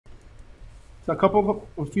So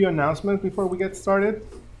a few announcements before we get started.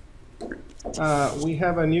 We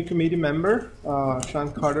have a new committee member,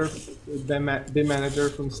 Sean Carter, BIM manager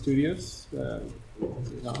from Studios.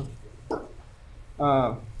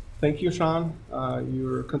 Thank you, Sean.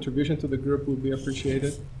 Your contribution to the group will be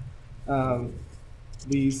appreciated.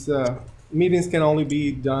 These meetings can only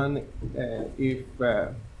be done if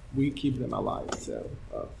we keep them alive, so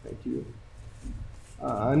thank you.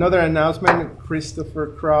 Another announcement, Christopher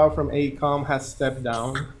Crow from AECOM has stepped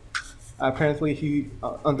down. Apparently he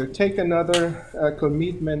undertake another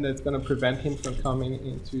commitment that's going to prevent him from coming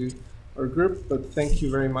into our group, but thank you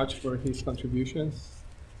very much for his contributions.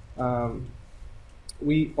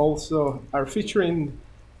 We also are featuring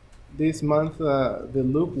this month the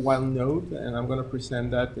LoopWhile node, and I'm going to present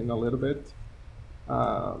that in a little bit.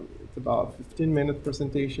 It's about a 15-minute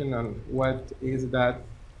presentation on what is that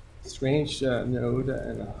strange node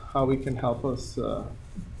and how it can help us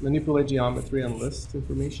manipulate geometry and list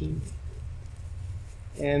information.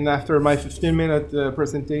 And after my 15-minute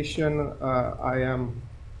presentation, I am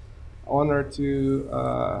honored to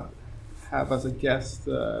have as a guest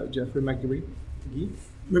Jeffrey McGrew.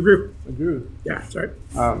 McGrew. Yeah, sorry.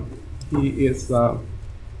 He is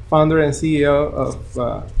founder and CEO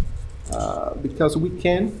of Because We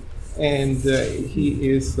Can, and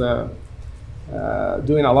he is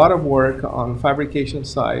doing a lot of work on fabrication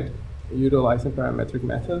side, utilizing parametric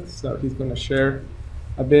methods. So he's going to share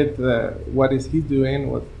a bit what is he doing,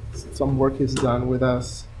 what some work he's done with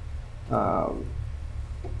us.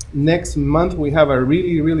 Next month we have a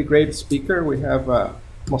really great speaker. We have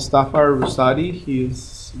Mustafa Rusadi.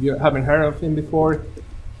 You haven't heard of him before.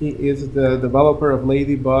 He is the developer of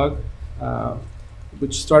Ladybug,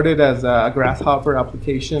 which started as a Grasshopper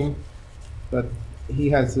application, but he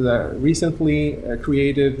has recently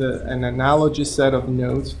created an analogy set of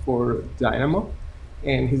nodes for Dynamo,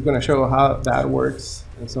 and he's going to show how that works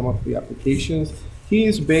and some of the applications. He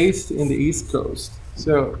is based in the East Coast,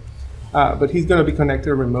 so but he's going to be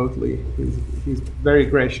connected remotely. He's very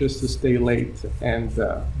gracious to stay late and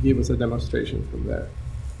give us a demonstration from there.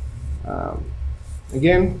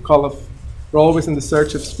 Again, we're always in the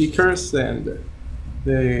search of speakers, and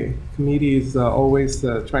the committee is always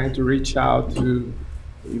trying to reach out to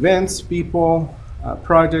events, people,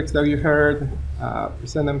 projects that you heard,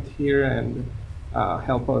 present them here, and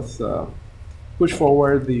help us push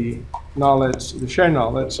forward the knowledge, the shared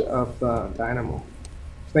knowledge of Dynamo.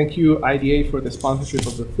 Thank you, IDA, for the sponsorship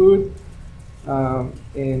of the food.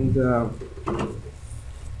 And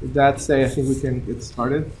with that said, I think we can get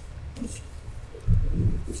started.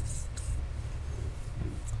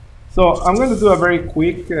 So I'm going to do a very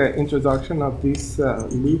quick introduction of this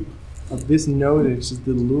this node, which is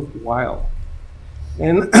the LoopWhile.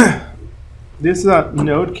 And this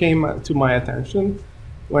node came to my attention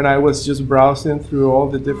when I was just browsing through all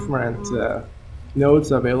the different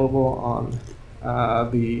nodes available on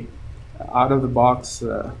the out-of-the-box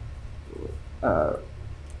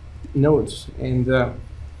nodes. And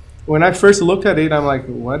when I first looked at it, I'm like,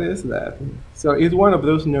 what is that? So it's one of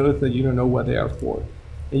those nodes that you don't know what they are for,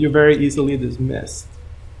 and you're very easily dismissed.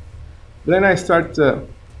 But then I start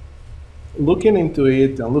looking into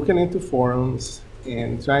it and looking into forums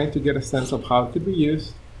and trying to get a sense of how it could be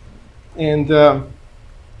used. And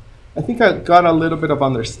I think I got a little bit of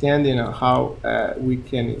understanding of how we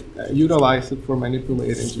can utilize it for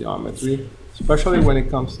manipulating geometry, especially when it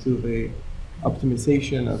comes to the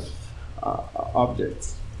optimization of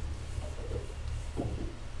objects.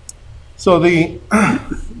 So the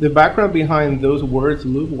background behind those words,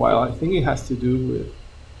 LoopWhile, I think it has to do with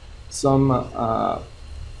some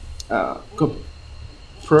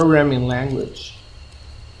programming language.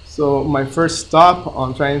 So my first stop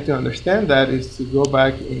on trying to understand that is to go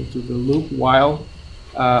back into the LoopWhile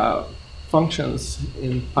functions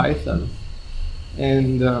in Python.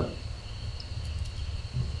 And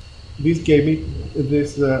this gave me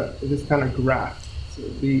this kind of graph. So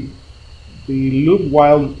the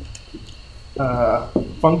LoopWhile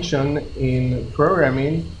function in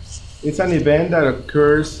programming, it's an event that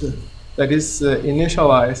occurs that is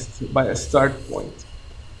initialized by a start point.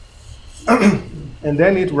 And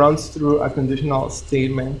then it runs through a conditional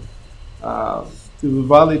statement to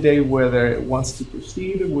validate whether it wants to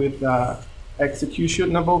proceed with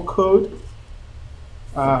executable code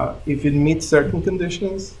if it meets certain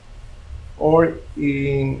conditions, or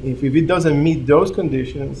if it doesn't meet those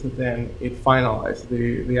conditions, then it finalizes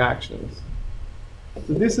the actions.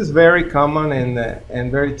 So this is very common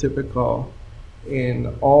and very typical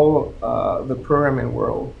in all the programming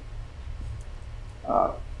world.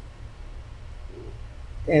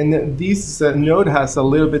 And this node has a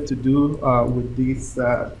little bit to do with this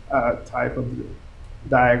type of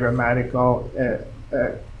diagrammatical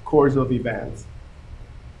course of events.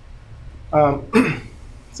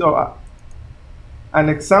 So an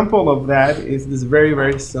example of that is this very,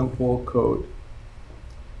 very simple code.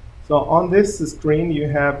 So on this screen, you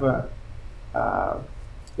have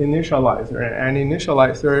initializer. And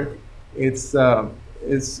initializer, it's an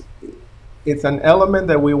element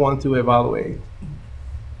that we want to evaluate.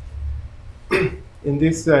 In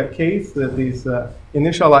this case, this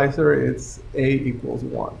initializer, it's a equals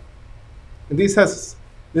 1. And this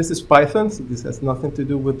is Python, so this has nothing to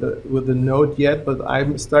do with the node yet, but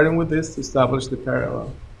I'm starting with this to establish the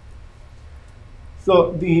parallel.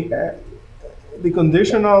 So the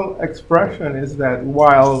conditional expression is that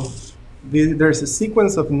while there's a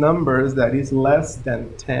sequence of numbers that is less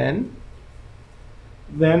than 10,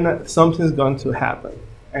 then something's going to happen.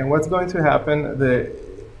 And what's going to happen?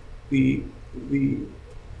 The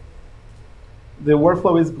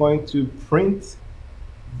workflow is going to print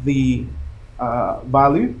the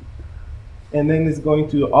value, and then it's going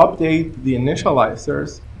to update the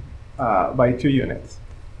initializers by 2 units.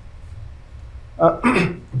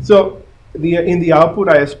 So in the output,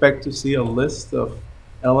 I expect to see a list of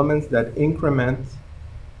elements that increment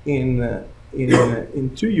in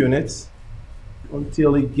 2 units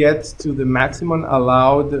until it gets to the maximum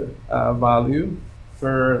allowed value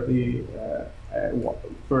for the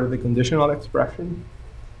conditional expression,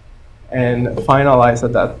 and finalize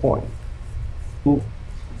at that point.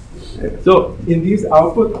 So in this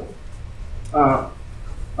output, I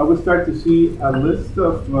would start to see a list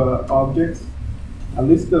of objects, a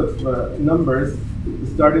list of numbers,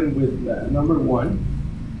 starting with number 1,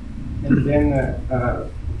 and then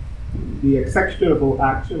the executable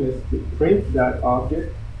action is to print that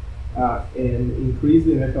object and increase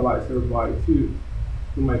the initializer by 2.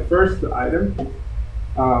 So my first item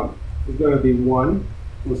is going to be 1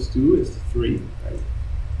 plus 2 is 3. Right?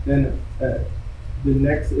 Then the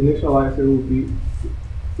next initializer will be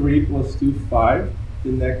 3 plus 2, 5.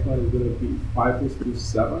 The next one is going to be 5 plus 2,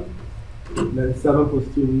 7. And then 7 plus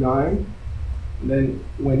 2, 9. And then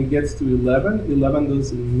when it gets to 11, 11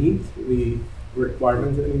 doesn't meet the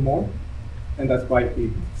requirements anymore. And that's why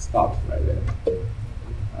it stops right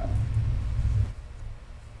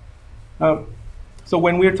there. So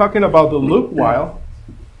when we're talking about the LoopWhile,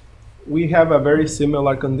 we have a very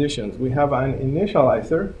similar conditions. We have an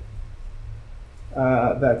initializer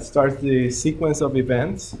that starts the sequence of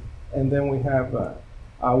events, and then we have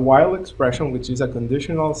a while expression, which is a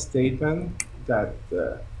conditional statement that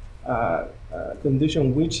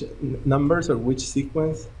condition which numbers or which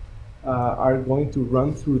sequence are going to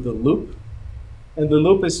run through the loop. And the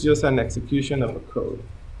loop is just an execution of a code.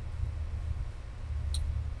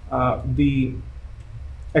 The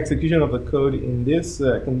execution of the code in this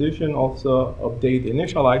condition also update the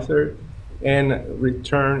initializer and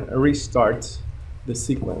restarts the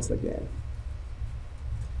sequence again.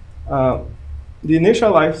 The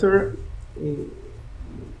initializer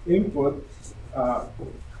inputs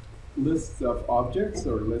lists of objects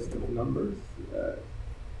or list of numbers,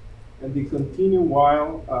 and the continue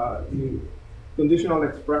while the conditional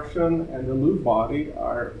expression and the loop body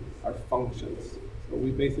are functions. So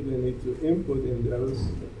we basically need to input in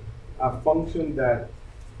those a function that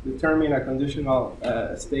determine a conditional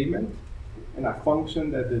statement and a function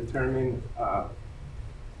that determine a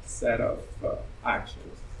set of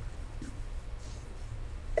actions.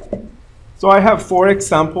 So I have 4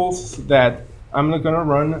 examples that I'm not going to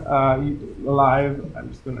run live. I'm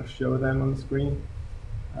just going to show them on the screen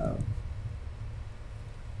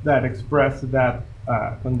that express that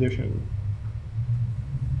condition.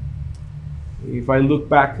 If I look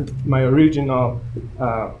back at my original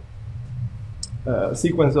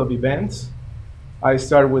sequence of events, I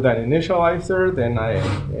start with an initializer, then I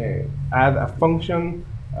add a function,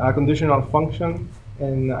 a conditional function,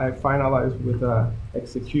 and I finalize with an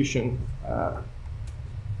execution.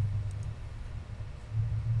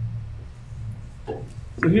 So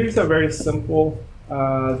here's a very simple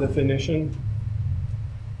definition.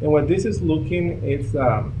 And what this is looking, it's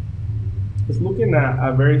looking at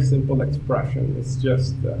a very simple expression. It's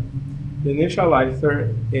just the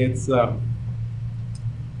initializer. It's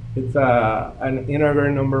an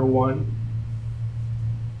integer number 1.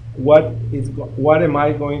 What am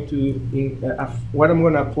I going to what I'm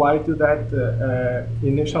going to apply to that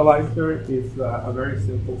initializer is a very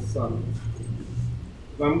simple sum.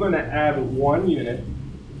 So I'm going to add 1 unit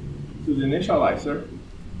to the initializer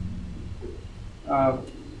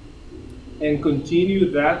and continue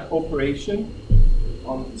that operation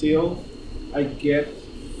until I get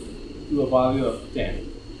to a value of 10.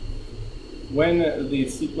 when the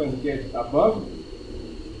sequence gets above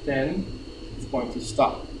 10, it's going to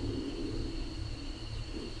stop.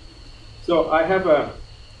 So I have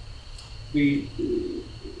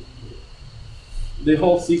the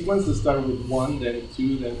whole sequence to start with 1, then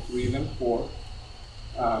 2, then 3, then 4.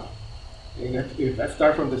 And if I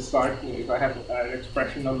start from the start, if I have an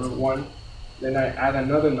expression number 1, then I add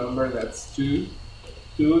another number that's 2.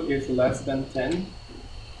 2 is less than 10.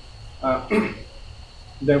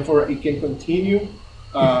 Therefore, it can continue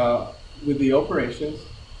with the operations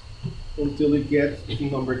until it gets to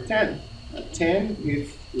number 10. 10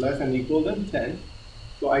 is less than or equal than 10.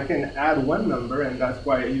 So I can add one number, and that's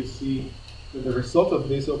why you see that the result of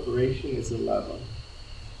this operation is 11.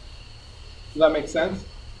 Does that make sense?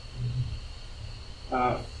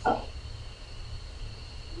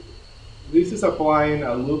 This is applying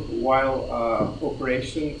a LoopWhile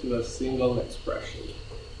operation to a single expression.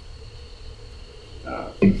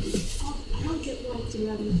 I don't get why it's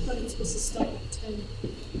 11. I thought it was supposed to stop at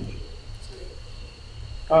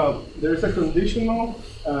 10. There's a conditional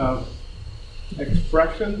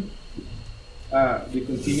expression, the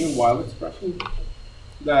continuing while expression,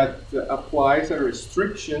 that applies a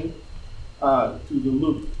restriction to the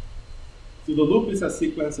loop. So the loop is a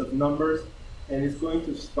sequence of numbers, and it's going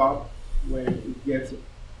to stop when it gets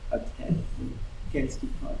a 10, gets to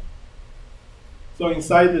 5. So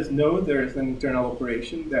inside this node, there is an internal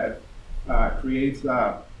operation that creates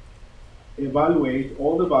evaluate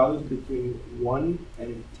all the values between 1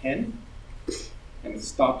 and 10, and it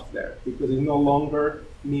stops there because it's no longer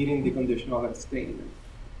meeting the conditional statement.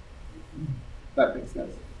 That makes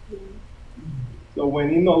sense. So when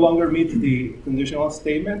it no longer meets the conditional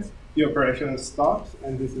statement, the operation stops,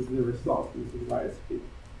 and this is the result. This is why I speak.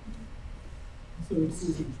 So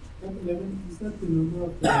that 11, is that the number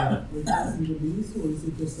of the records in the list, or is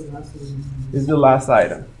it just the last item? This is the last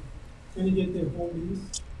item. Can you get the whole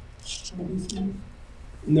list?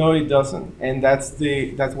 No, it doesn't, and that's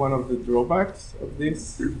one of the drawbacks of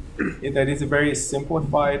this. That is a very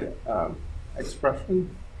simplified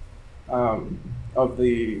expression of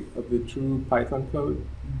the true Python code,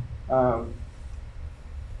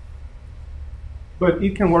 but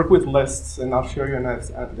it can work with lists, and I'll show you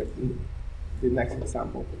the next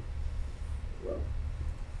example.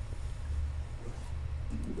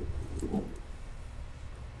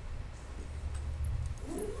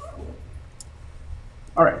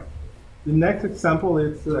 All right, the next example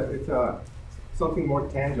is something more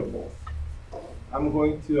tangible. I'm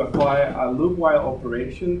going to apply a LoopWhile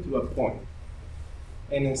operation to a point.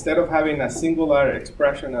 And instead of having a singular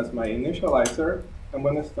expression as my initializer, I'm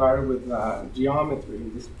going to start with geometry.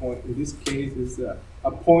 In this case, is a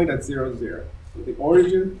point at 0, 0. So the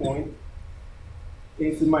origin point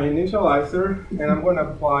is my initializer, and I'm going to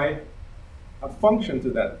apply a function to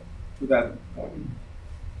that point.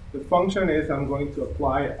 The function is I'm going to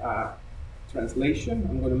apply a translation.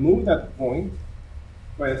 I'm going to move that point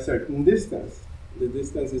by a certain distance. The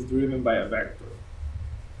distance is driven by a vector.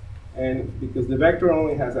 And because the vector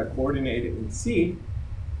only has a coordinate in C,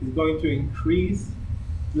 it's going to increase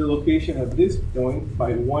the location of this point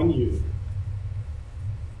by 1 unit.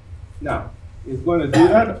 Now, it's going to do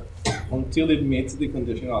that until it meets the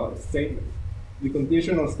conditional statement. The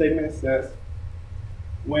conditional statement says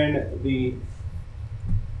when the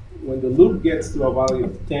loop gets to a value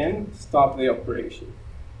of 10, stop the operation.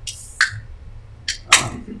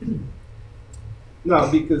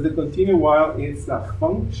 Now, because the continue while is a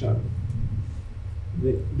function,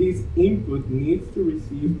 this input needs to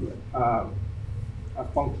receive a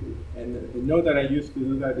function. And the node that I use to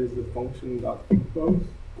do that is the function.compose,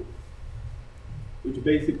 which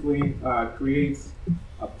basically creates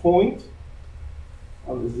a point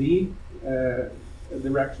on the z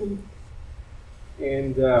direction.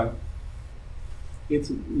 And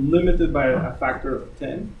it's limited by a factor of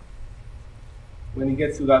 10. When it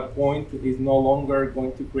gets to that point, it's no longer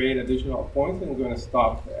going to create additional points, and it's going to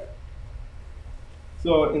stop there.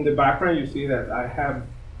 So in the background, you see that I have,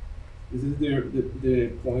 this is the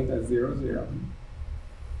point at 0, 0.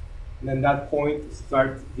 And then that point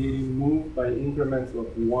starts getting moved by increments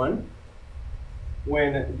of 1.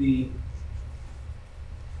 When the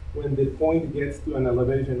point gets to an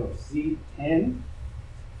elevation of C10,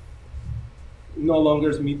 no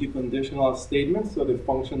longer meet the conditional statement, so the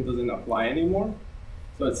function doesn't apply anymore.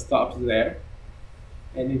 So it stops there,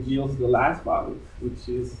 and it yields the last value, which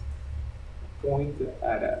is a point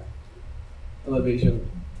at an elevation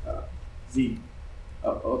Z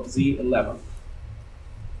of Z11.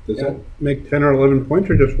 Does that make 10 or 11 points,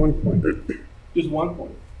 or just 1 point? Just 1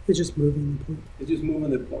 point. It's just moving the point. It's just moving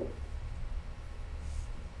the point.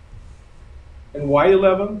 And why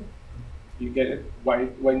 11? You get it? Why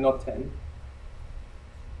not 10?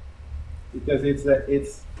 Because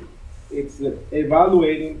it's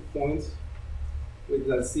evaluating points with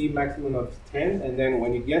a C maximum of 10, and then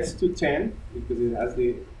when it gets to 10, because it has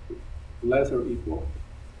the less or equal,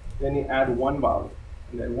 then you add one value,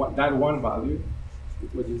 and then that one value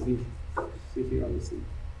is what you see here on the C.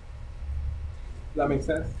 Does that make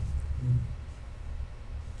sense?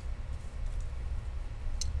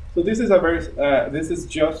 So this is this is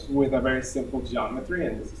just with a very simple geometry,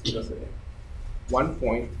 and this is just 1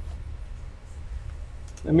 point.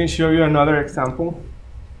 Let me show you another example.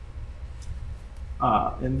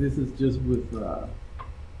 And this is just with a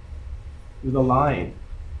line.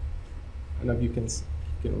 I don't know if you can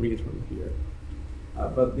read from here.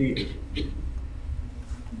 But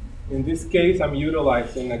in this case, I'm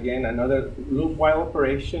utilizing, again, another LoopWhile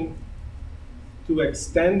operation to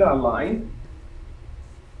extend a line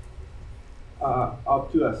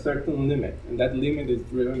up to a certain limit. And that limit is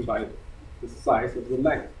driven by the size of the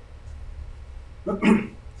length.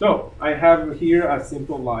 So I have here a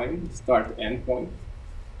simple line, start end point.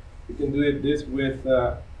 You can do this with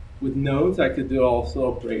nodes. I could do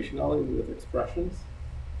also operationally with expressions.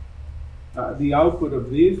 The output of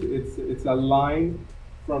this, it's a line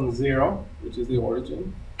from 0, which is the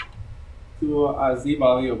origin, to a z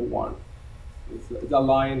value of 1. It's a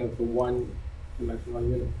line of the one-dimensional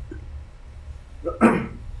unit.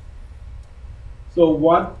 So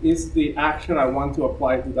what is the action I want to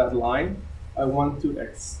apply to that line? I want to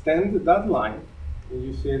extend that line. And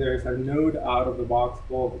you see there's a node out of the box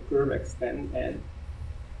called the curve extend n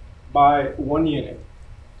by 1 unit.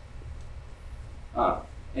 And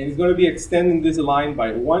it's going to be extending this line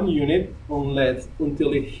by 1 unit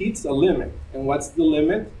until it hits a limit. And what's the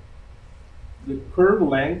limit? The curve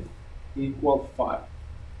length equals 5.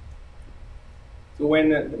 So when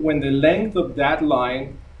the length of that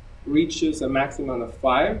line reaches a maximum of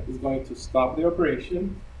 5, it's going to stop the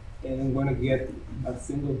operation, and I'm going to get a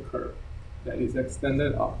single curve that is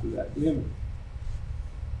extended up to that limit.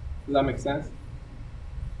 Does that make sense?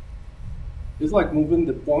 It's like moving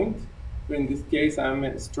the point. In this case,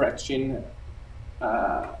 I'm stretching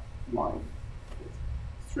line.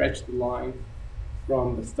 Stretch the line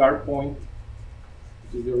from the start point,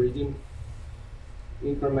 which is the origin,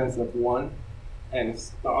 increments of 1, and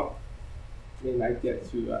stop. Then I get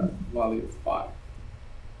to a value of 5.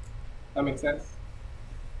 That makes sense?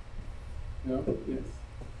 No? Yes.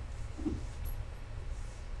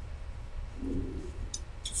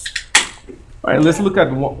 All right, let's look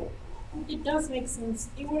at one. It does make sense.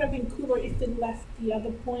 It would have been cooler if they left the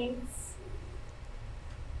other points.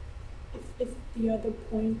 If the other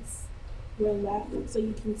points were left, so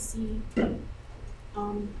you can see the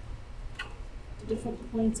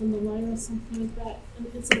different points on the line or something like that, and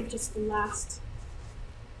instead of just the last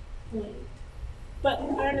point. But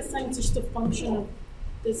I understand it's just a function of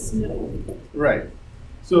this node. Right.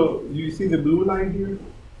 So you see the blue line here?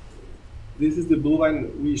 This is the blue line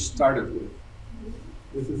that we started with.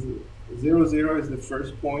 This is 0, 0 is the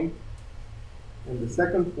first point, and the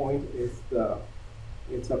second point is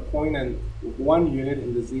it's a point and 1 unit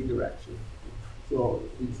in the z direction. So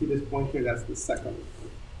you see this point here, that's the second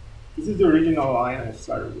point. This is the original line I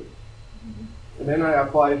started with. And then I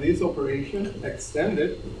apply this operation, extend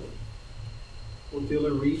it until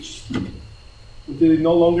it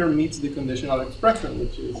no longer meets the conditional expression,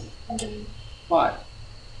 which is 5.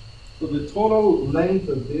 So the total length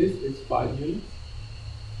of this is 5 units.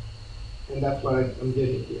 And that's what I'm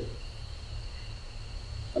getting here.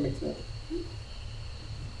 That makes sense.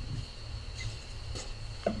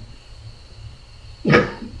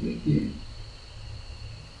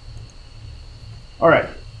 All right.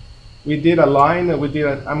 We did a line. I'm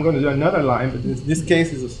going to do another line, but this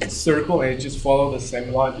case is a circle, and it just follows the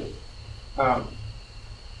same logic.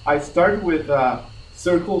 I start with a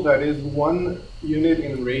circle that is 1 unit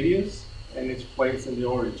in radius, and it's placed in the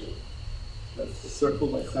origin. That's the circle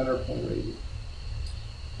by center point radius.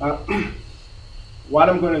 What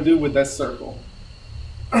I'm going to do with that circle,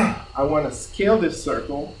 I want to scale this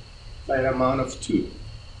circle by an amount of 2.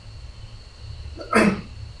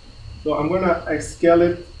 So I'm going to scale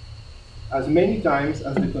it as many times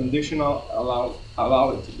as the conditional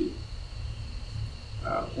allow it to be.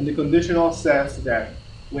 And the conditional says that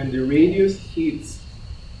when the radius hits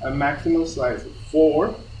a maximum size of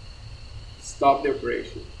 4, stop the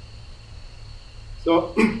operation.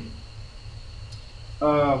 So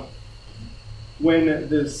when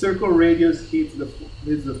the circle radius hits the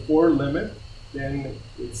 4 limit, then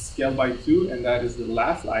it's scaled by 2, and that is the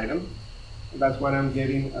last item. And that's when I'm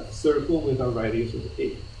getting a circle with a radius of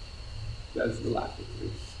 8. That's the last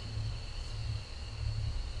iteration.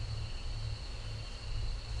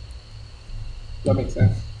 That makes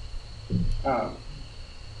sense.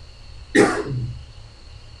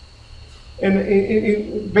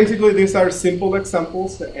 And basically, these are simple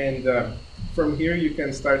examples, and from here you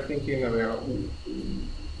can start thinking about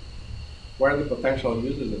what are the potential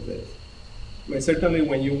uses of this. I mean, certainly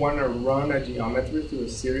when you want to run a geometry through a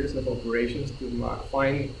series of operations to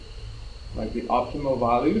find like the optimal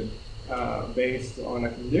value based on a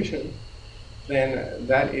condition, then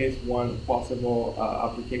that is one possible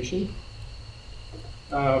application.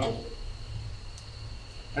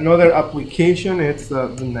 Another application is the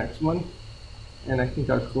next one, and I think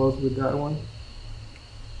I'll close with that one.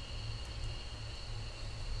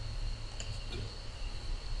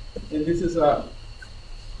 And this is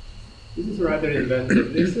rather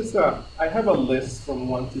inventive. This is I have a list from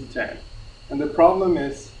 1 to 10, and the problem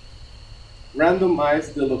is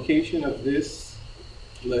randomize the location of this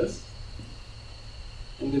list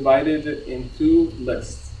and divide it in 2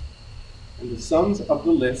 lists. And the sums of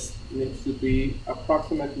the list needs to be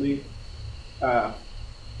approximately the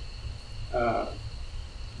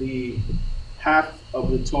half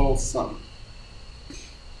of the total sum.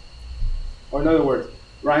 Or in other words,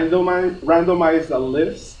 randomize a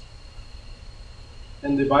list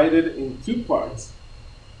and divide it in 2 parts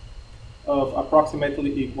of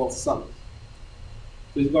approximately equal sums.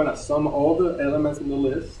 So it's going to sum all the elements in the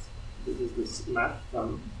list. This is this math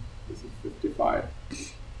sum. This is 55.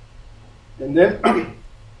 And then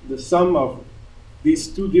the sum of these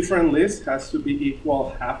 2 different lists has to be equal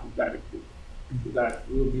half of that. That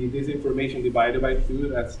will be this information divided by 2.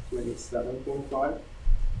 That's 27.5.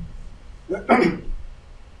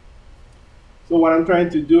 So what I'm trying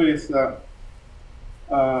to do is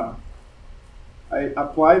I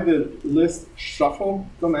apply the list shuffle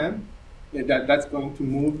command. That's going to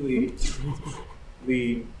move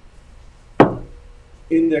the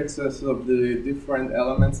indexes of the different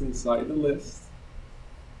elements inside the list.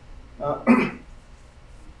 And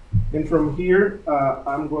from here,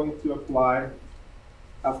 I'm going to apply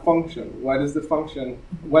a function. What is the function?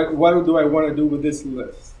 What do I want to do with this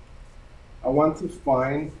list? I want to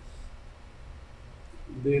find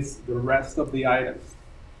the rest of the items.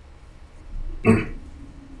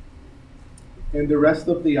 And the rest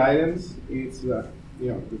of the items is the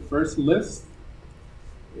first list.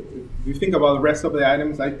 If you think about the rest of the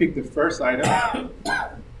items, I pick the first item,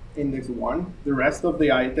 index 1. The rest of the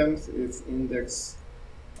items is index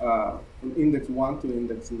from index 1 to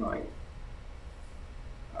index 9.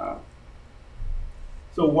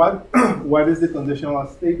 So what is the conditional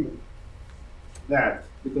statement? The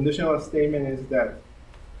conditional statement is that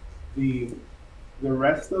the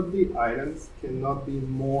rest of the items cannot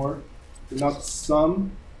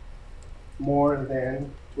sum more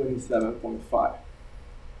than 27.5.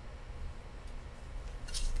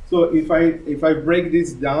 So if I break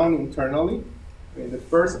this down internally, the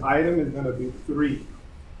first item is going to be 3.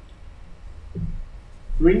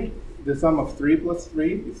 3, the sum of 3 plus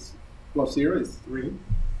 3 is plus 0 is 3.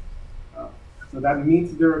 So that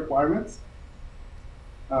meets the requirements.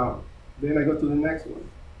 Then I go to the next one.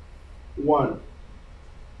 1.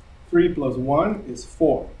 3 plus 1 is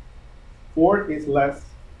 4. 4 is less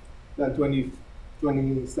than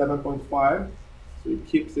 27.5, so it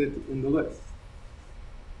keeps it in the list.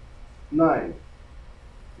 9.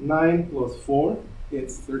 9 plus 4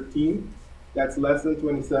 is 13. That's less than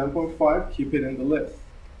 27.5. Keep it in the list.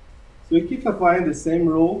 So it keeps applying the same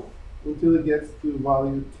rule until it gets to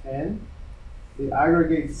value 10. The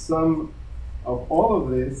aggregate sum of all of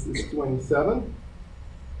this is 27.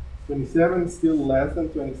 27 is still less than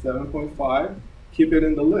 27.5. Keep it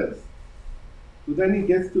in the list. So then it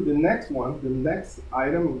gets to the next one. The next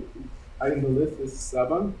item in the list is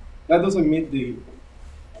 7. That doesn't meet the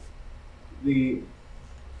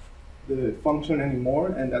function anymore,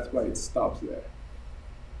 and that's why it stops there.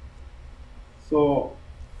 So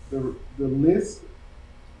the list,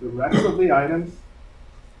 the rest of the items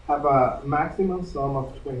have a maximum sum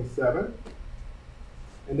of 27.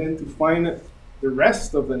 And then to find the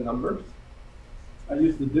rest of the numbers, I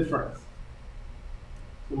use the difference.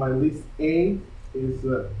 So my list A is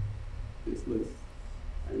this list,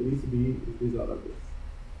 and list B is this other list.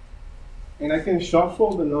 And I can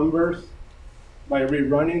shuffle the numbers by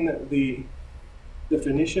rerunning the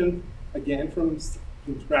definition again from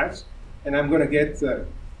scratch, and I'm going to get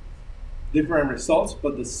different results,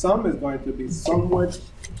 but the sum is going to be somewhere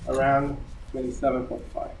around 27.5.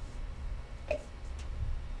 Does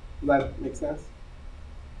that make sense?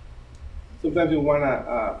 Sometimes you want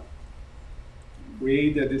to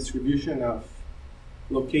create a distribution of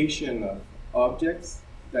location of objects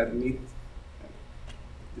that meet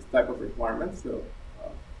this type of requirements. So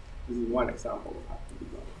this is one example of how to do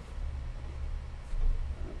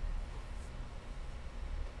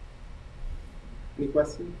Any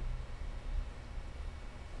questions?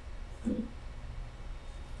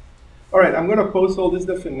 All right, I'm going to post all these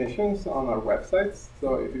definitions on our websites.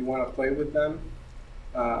 So if you want to play with them,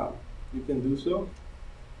 you can do so.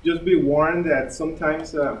 Just be warned that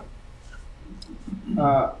sometimes if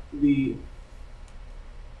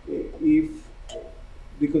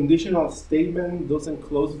the conditional statement doesn't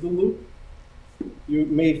close the loop, you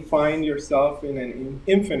may find yourself in an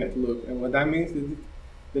infinite loop. And what that means is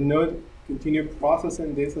the node continue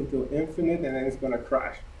processing this until infinite, and then it's going to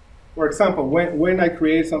crash. For example, when I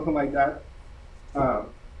create something like that, I'll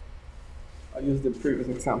use the previous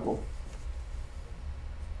example.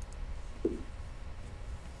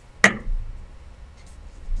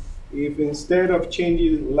 If instead of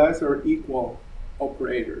changing less or equal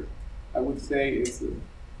operator, I would say it's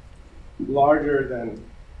larger than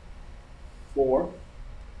 4.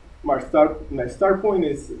 My start point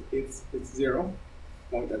is it's 0,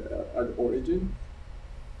 point at origin,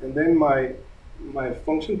 and then my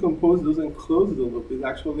function compose doesn't close the loop. It's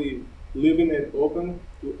actually leaving it open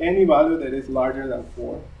to any value that is larger than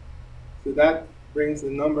 4. So that brings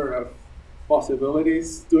the number of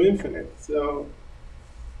possibilities to infinite. So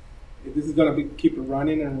this is going to keep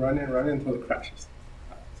running and running and running until it crashes.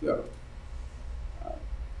 So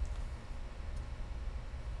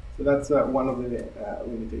that's one of the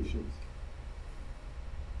limitations.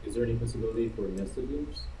 Is there any possibility for nested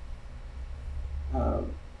loops?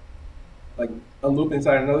 Like a loop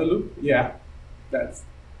inside another loop? Yeah, that's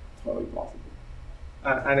totally possible.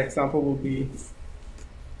 An example would be,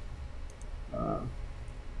 so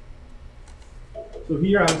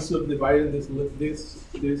here I'm subdividing this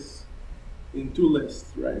in 2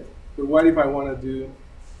 lists, right? But what if I want to do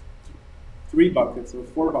 3 buckets or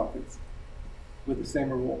 4 buckets with the same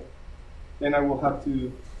rule? Then I will have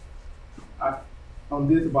to, on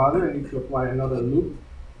this bother, I need to apply another loop.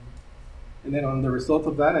 And then on the result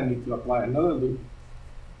of that, I need to apply another loop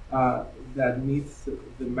that meets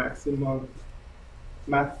the maximum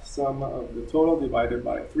math sum of the total divided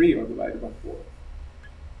by 3 or divided by 4.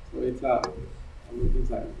 So it's a loop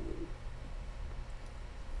inside of the loop.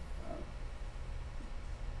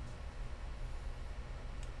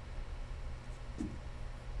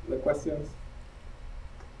 Other questions?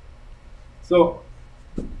 So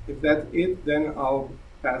if that's it, then I'll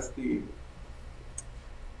pass the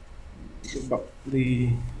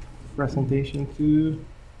presentation to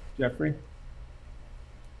Jeffrey.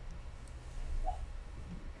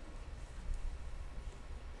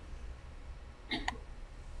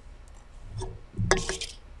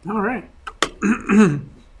 All right.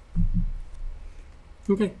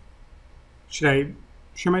 Okay. Should I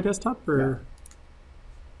share my desktop or? Yeah.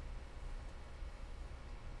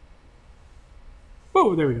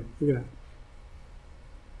 Oh, there we go. Look at that.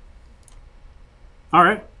 All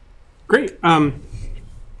right. Great.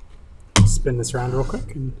 Spin this around real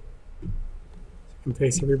quick and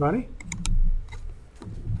face everybody.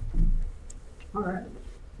 All right.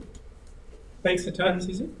 Thanks a ton,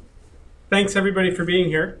 Cesar. Thanks everybody for being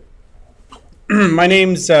here. My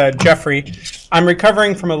name's Jeffrey. I'm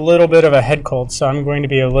recovering from a little bit of a head cold, so I'm going to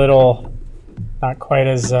be a little not quite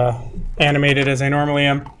as animated as I normally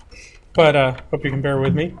am. But hope you can bear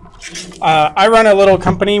with me. I run a little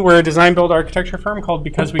company. We're a design build architecture firm called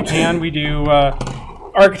Because We Can. We do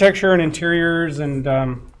architecture and interiors and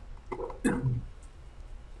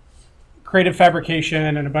creative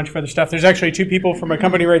fabrication and a bunch of other stuff. There's actually 2 people from my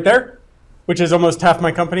company right there, which is almost half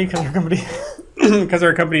my company because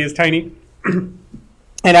our company is tiny.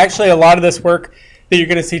 And actually a lot of this work that you're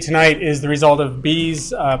going to see tonight is the result of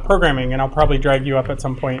B's programming, and I'll probably drag you up at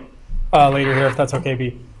some point later here if that's okay,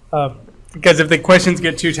 B. Because if the questions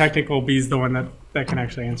get too technical, B's the one that can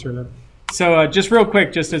actually answer them. So just real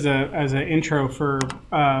quick, just as an intro for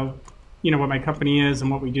what my company is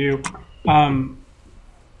and what we do.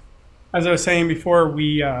 As I was saying before,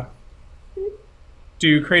 we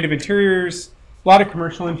do creative interiors, a lot of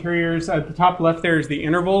commercial interiors. At the top left there is the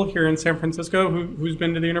Interval here in San Francisco. Who's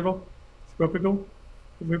been to the Interval? People?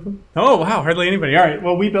 Oh wow, hardly anybody. All right,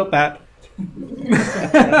 well we built that.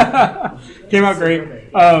 Came out great.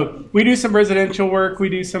 We do some residential work, we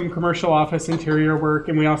do some commercial office interior work,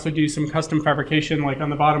 and we also do some custom fabrication. Like on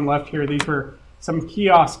the bottom left here, these were some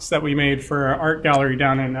kiosks that we made for an art gallery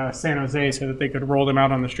down in San Jose so that they could roll them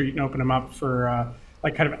out on the street and open them up for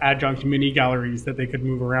like kind of adjunct mini galleries that they could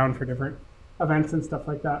move around for different events and stuff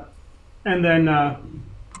like that. And then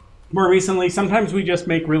more recently, sometimes we just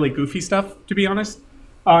make really goofy stuff, to be honest.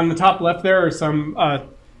 On the top left there are some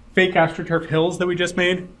fake AstroTurf hills that we just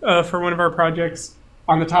made for one of our projects.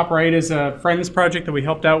 On the top right is a friend's project that we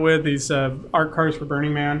helped out with, these art cars for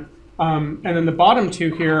Burning Man. And then the bottom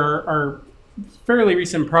 2 here are fairly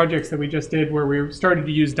recent projects that we just did where we started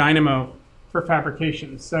to use Dynamo for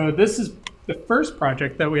fabrication. So this is the first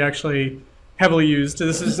project that we actually heavily used.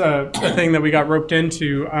 This is a thing that we got roped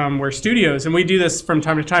into where studios, and we do this from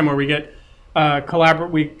time to time where we get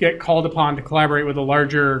called upon to collaborate with a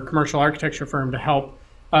larger commercial architecture firm to help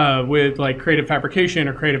with like creative fabrication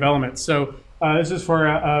or creative elements. So this is for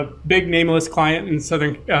a big nameless client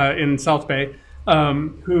in South Bay,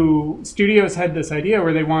 who studios had this idea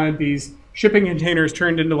where they wanted these shipping containers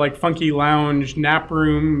turned into like funky lounge, nap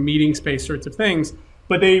room, meeting space sorts of things.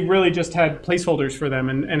 But they really just had placeholders for them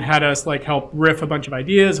and had us like help riff a bunch of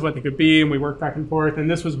ideas, what they could be, and we worked back and forth.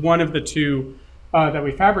 And this was one of the two that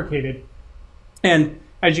we fabricated. And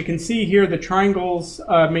as you can see here, the triangles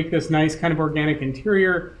make this nice kind of organic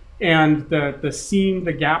interior, and the seam,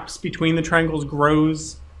 the gaps between the triangles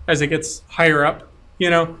grows as it gets higher up, you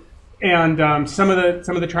know. And some of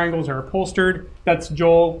the triangles are upholstered. That's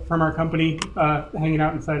Joel from our company hanging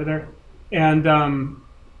out inside of there. And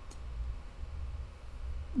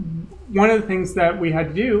one of the things that we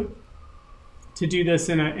had to do this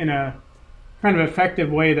in a kind of effective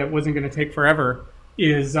way that wasn't going to take forever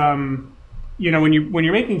is, you know, when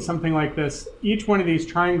you're making something like this, each one of these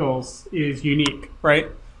triangles is unique, right?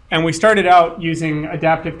 And we started out using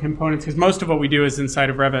adaptive components because most of what we do is inside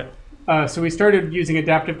of Revit. So we started using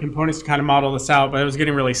adaptive components to kind of model this out, but it was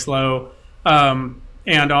getting really slow.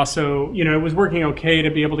 And also, you know, it was working okay to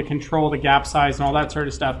be able to control the gap size and all that sort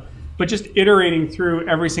of stuff. But just iterating through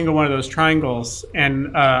every single one of those triangles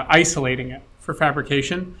and isolating it for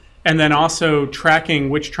fabrication, and then also tracking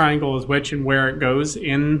which triangle is which and where it goes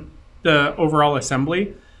in the overall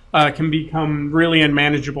assembly can become really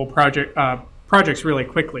unmanageable projects really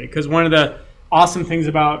quickly. Because one of the awesome things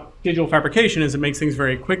about digital fabrication is it makes things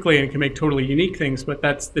very quickly and it can make totally unique things, but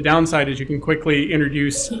that's the downside is you can quickly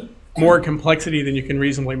introduce more complexity than you can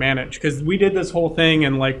reasonably manage. Because we did this whole thing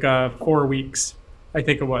in like 4 weeks. I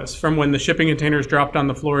think it was, from when the shipping containers dropped on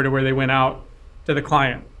the floor to where they went out to the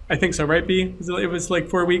client. I think so, right, B? It was like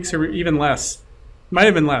 4 weeks or even less. Might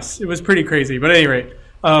have been less. It was pretty crazy. But at any rate,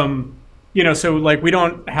 you know, so like we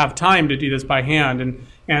don't have time to do this by hand.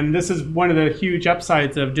 And this is one of the huge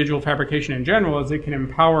upsides of digital fabrication in general is it can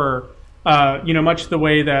empower, you know, much the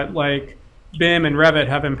way that like BIM and Revit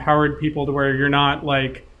have empowered people to where you're not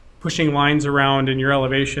like pushing lines around in your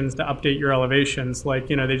elevations to update your elevations.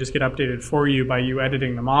 Like, you know, they just get updated for you by you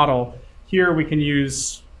editing the model. Here we can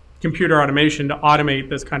use computer automation to automate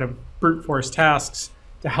this kind of brute force tasks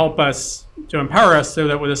to help us, to empower us so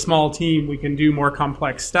that with a small team we can do more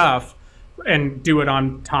complex stuff and do it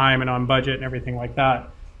on time and on budget and everything like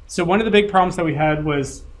that. So one of the big problems that we had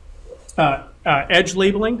was edge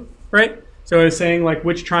labeling, right? So I was saying like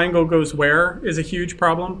which triangle goes where is a huge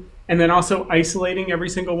problem. And then also isolating every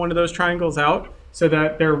single one of those triangles out so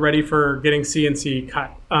that they're ready for getting CNC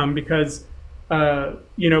cut. Because,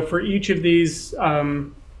 you know, for each of these,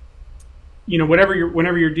 you know, whenever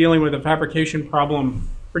you're dealing with a fabrication problem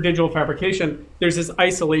for digital fabrication, there's this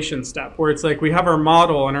isolation step where it's like we have our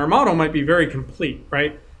model, and our model might be very complete,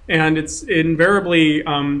 right? And it's invariably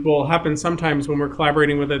will happen sometimes when we're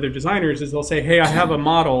collaborating with other designers is they'll say, hey, I have a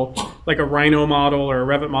model, like a Rhino model or a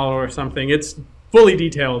Revit model or something. It's fully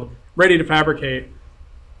detailed, ready to fabricate.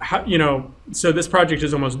 You know, so this project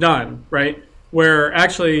is almost done, right? Where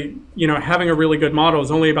actually, you know, having a really good model is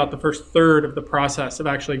only about the first third of the process of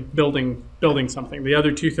actually building something. The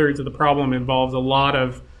other 2/3 of the problem involves a lot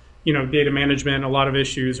of, you know, data management, a lot of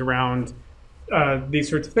issues around these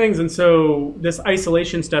sorts of things. And so this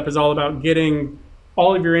isolation step is all about getting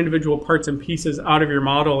all of your individual parts and pieces out of your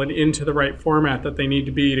model and into the right format that they need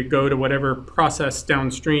to be to go to whatever process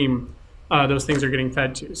downstream those things are getting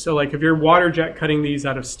fed to. So like if you're water jet cutting these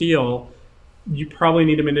out of steel, you probably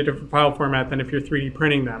need them in a different file format than if you're 3D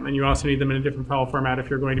printing them. And you also need them in a different file format if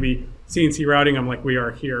you're going to be CNC routing them like we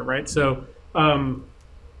are here, right? So,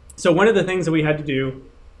 so one of the things that we had to do,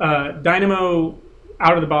 Dynamo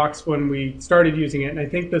out of the box when we started using it, and I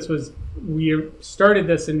think this was, we started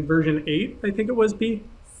this in version 8, I think it was, B?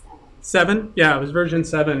 7? Yeah, it was version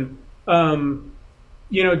 7.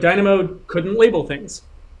 You know, Dynamo couldn't label things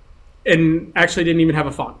and actually didn't even have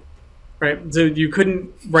a font. Right, so you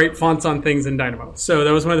couldn't write fonts on things in Dynamo. So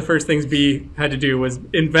that was one of the first things B had to do was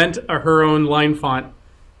invent her own line font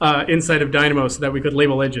inside of Dynamo so that we could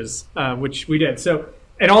label edges, which we did. So,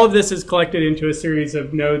 and all of this is collected into a series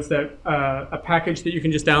of nodes that a package that you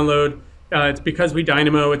can just download. It's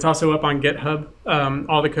BecauseWeDynamo. It's also up on GitHub.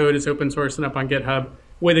 All the code is open source and up on GitHub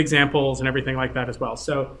with examples and everything like that as well.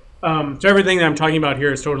 So, so everything that I'm talking about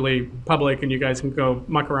here is totally public, and you guys can go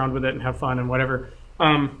muck around with it and have fun and whatever.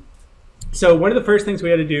 So one of the first things we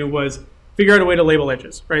had to do was figure out a way to label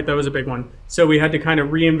edges, right? That was a big one. So we had to kind of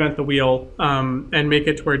reinvent the wheel and make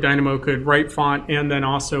it to where Dynamo could write font and then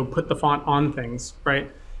also put the font on things, right?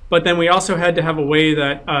 But then we also had to have a way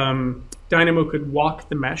that Dynamo could walk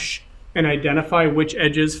the mesh and identify which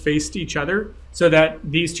edges faced each other so that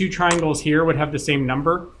these two triangles here would have the same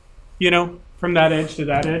number, you know, from that edge to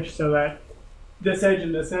that edge, so that this edge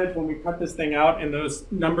and this edge, when we cut this thing out and those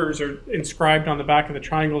numbers are inscribed on the back of the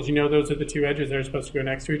triangles, you know those are the two edges that are supposed to go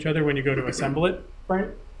next to each other when you go to assemble it, right?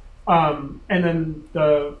 And then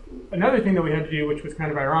another thing that we had to do, which was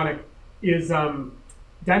kind of ironic, is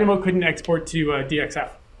Dynamo couldn't export to DXF,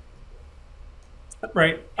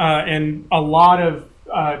 right? And a lot of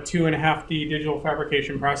 2.5D digital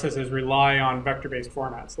fabrication processes rely on vector-based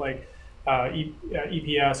formats like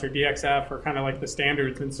EPS or DXF or kind of like the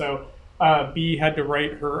standards. And so B had to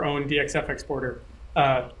write her own DXF exporter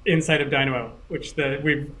inside of Dynamo, which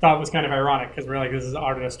we thought was kind of ironic because we're like, this is an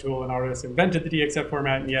Autodesk tool and Autodesk invented the DXF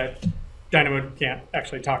format, and yet Dynamo can't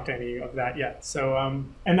actually talk to any of that yet. So,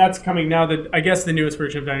 and that's coming now. That I guess the newest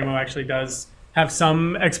version of Dynamo actually does have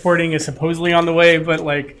some exporting, is supposedly on the way, but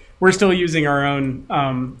like we're still using our own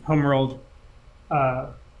homeworld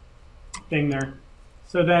thing there.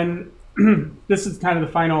 So then this is kind of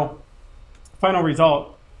the final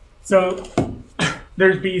result. So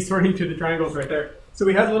there's B sorting through the triangles right there. So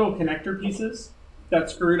we had little connector pieces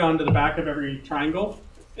that screwed onto the back of every triangle,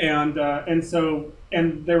 and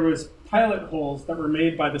there was pilot holes that were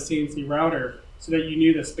made by the CNC router so that you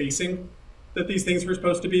knew the spacing that these things were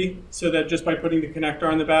supposed to be, so that just by putting the connector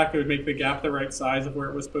on the back, it would make the gap the right size of where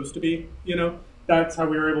it was supposed to be. You know, that's how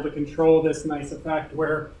we were able to control this nice effect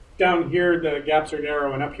where down here the gaps are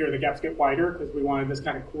narrow and up here the gaps get wider because we wanted this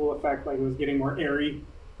kind of cool effect, like it was getting more airy,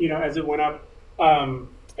 you know, as it went up. And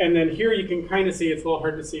then here you can kind of see, it's a little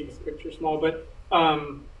hard to see because the picture's small, but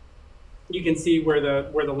you can see where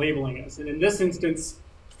the labeling is. And in this instance,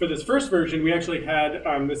 for this first version, we actually had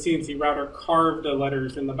the CNC router carve the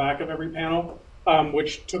letters in the back of every panel,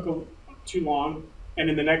 which took too long. And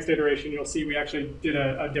in the next iteration, you'll see we actually did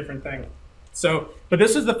a different thing. So, but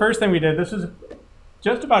this is the first thing we did. This was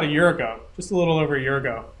just about a year ago, just a little over a year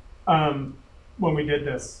ago, when we did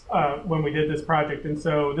this project. And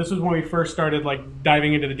so this was when we first started like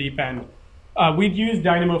diving into the deep end. We'd used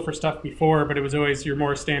Dynamo for stuff before, but it was always your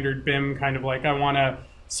more standard BIM kind of like, I want to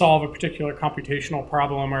solve a particular computational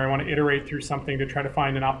problem, or I want to iterate through something to try to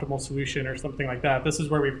find an optimal solution or something like that. This is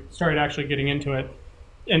where we started actually getting into it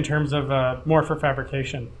in terms of more for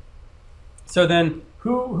fabrication. So then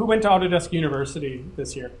who went to Autodesk University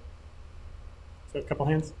this year? So a couple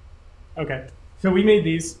hands? Okay. So we made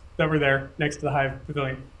these that were there next to the Hive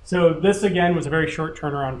Pavilion. So this, again, was a very short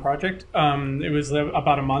turnaround project. It was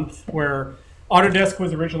about a month where Autodesk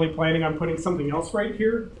was originally planning on putting something else right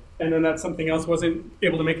here, and then that something else wasn't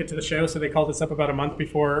able to make it to the show, so they called us up about a month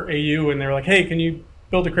before AU, and they were like, hey, can you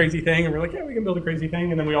build a crazy thing? And we're like, yeah, we can build a crazy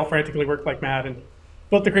thing. And then we all frantically worked like mad and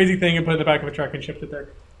built the crazy thing and put it in the back of a truck and shipped it there.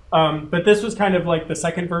 But this was kind of like the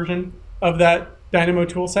second version of that Dynamo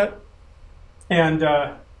tool set. And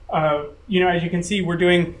you know, as you can see, we're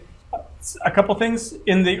doing a couple things.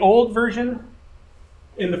 In the old version,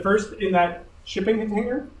 in that shipping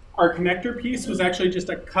container, our connector piece was actually just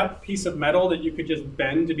a cut piece of metal that you could just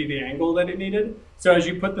bend to be the angle that it needed. So as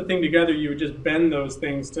you put the thing together, you would just bend those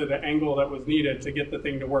things to the angle that was needed to get the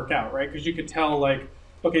thing to work out, right? Because you could tell, like,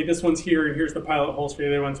 okay, this one's here, and here's the pilot holes for the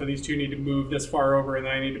other one, so these two need to move this far over, and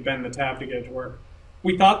then I need to bend the tab to get it to work.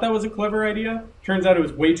 We thought that was a clever idea. Turns out it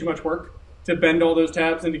was way too much work to bend all those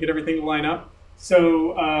tabs and to get everything to line up.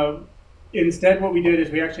 So instead, what we did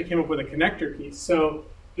is we actually came up with a connector piece. So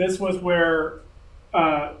this was where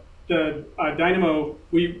the Dynamo,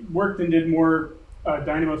 we worked and did more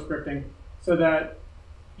Dynamo scripting so that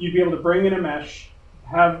you'd be able to bring in a mesh,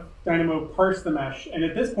 have Dynamo parse the mesh. And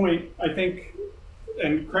at this point, I think,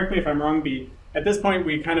 and correct me if I'm wrong, B, at this point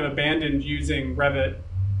we kind of abandoned using Revit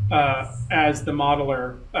as the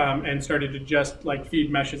modeler and started to just like feed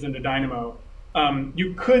meshes into Dynamo.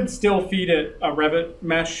 You could still feed it a Revit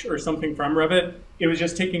mesh or something from Revit. It was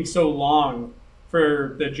just taking so long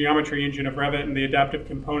for the geometry engine of Revit and the adaptive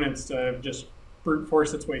components to just brute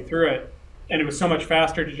force its way through it. And it was so much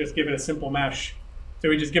faster to just give it a simple mesh. So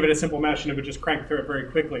we just give it a simple mesh and it would just crank through it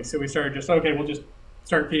very quickly. So we started just, okay, we'll just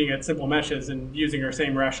start feeding it simple meshes and using our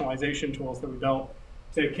same rationalization tools that we built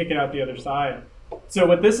to kick it out the other side. So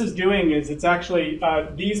what this is doing is it's actually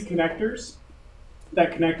these connectors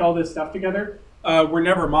that connect all this stuff together were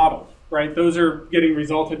never modeled, right? Those are getting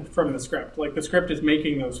resulted from the script. Like the script is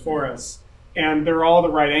making those for us. And they're all the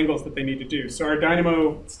right angles that they need to do. So our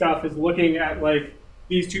Dynamo stuff is looking at like,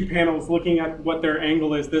 these two panels, looking at what their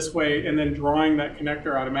angle is this way, and then drawing that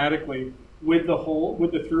connector automatically with the hole,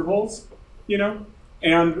 with the through holes, you know.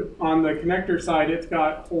 And on the connector side, it's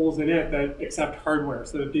got holes in it that accept hardware,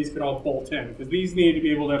 so that these could all bolt in, because these need to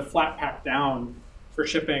be able to flat pack down for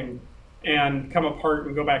shipping and come apart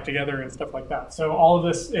and go back together and stuff like that. So all of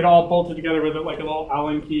this, it all bolted together with it like a little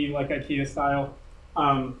Allen key, like IKEA style.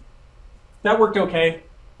 That worked okay.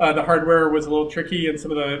 The hardware was a little tricky, and some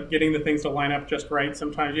of the getting the things to line up just right.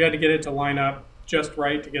 Sometimes you had to get it to line up just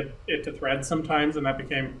right to get it to thread sometimes, and that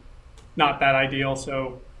became not that ideal.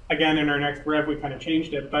 So again, in our next rev, we kind of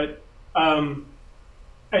changed it. But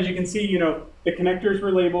as you can see, you know, the connectors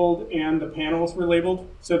were labeled and the panels were labeled.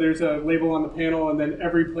 So there's a label on the panel, and then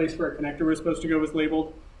every place where a connector was supposed to go was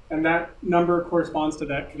labeled, and that number corresponds to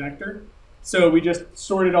that connector. So we just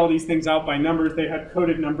sorted all these things out by numbers. They had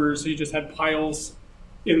coded numbers, so you just had piles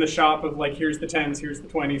in the shop of like, here's the 10s, here's the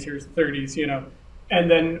 20s, here's the 30s, you know.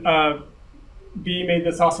 And then B made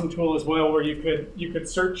this awesome tool as well where you could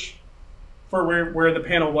search for where the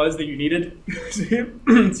panel was that you needed. So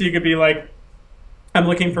you could be like, I'm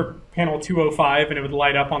looking for panel 205, and it would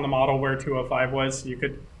light up on the model where 205 was, so you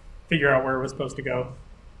could figure out where it was supposed to go.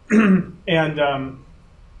 And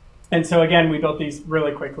so again, we built these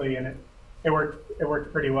really quickly, and it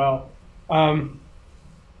worked pretty well.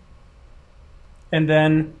 And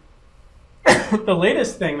then the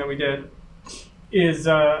latest thing that we did is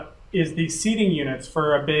these seating units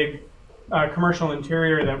for a big commercial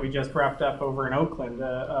interior that we just wrapped up over in Oakland.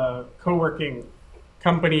 A co-working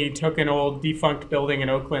company took an old defunct building in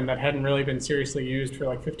Oakland that hadn't really been seriously used for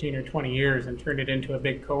like 15 or 20 years and turned it into a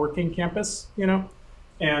big co-working campus, you know.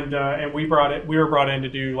 And we were brought in to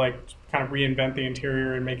do like kind of reinvent the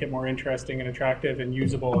interior and make it more interesting and attractive and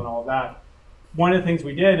usable and all of that. One of the things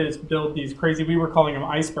we did is build these crazy, we were calling them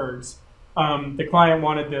icebergs. The client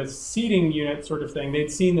wanted this seating unit sort of thing. They'd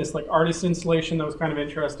seen this like artist installation that was kind of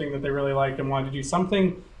interesting that they really liked and wanted to do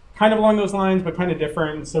something kind of along those lines, but kind of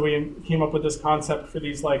different. And so we came up with this concept for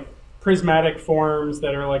these like prismatic forms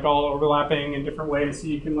that are like all overlapping in different ways. So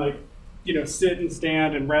you can like, you know, sit and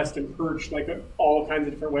stand and rest and perch like all kinds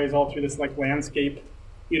of different ways all through this like landscape,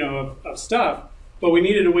 you know, of stuff. But we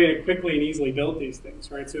needed a way to quickly and easily build these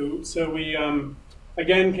things, right? So we,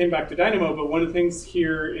 again, came back to Dynamo, but one of the things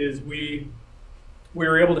here is we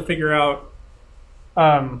were able to figure out,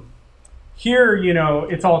 here, you know,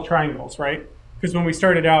 it's all triangles, right? Because when we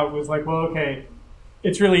started out, it was like, well, okay,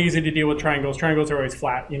 it's really easy to deal with triangles. Triangles are always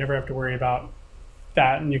flat. You never have to worry about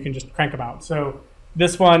that, and you can just crank them out. So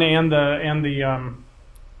this one and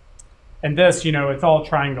this, you know, it's all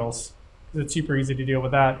triangles. It's super easy to deal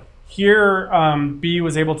with that. Here, B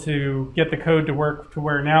was able to get the code to work to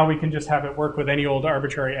where now we can just have it work with any old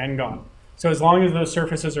arbitrary n-gon. So as long as those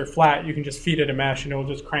surfaces are flat, you can just feed it a mesh and it will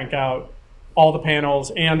just crank out all the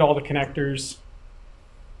panels and all the connectors.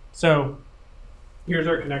 So here's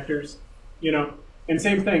our connectors, you know, and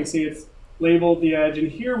same thing. See, it's labeled the edge, and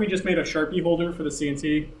here we just made a Sharpie holder for the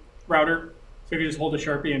CNC router. So you just hold a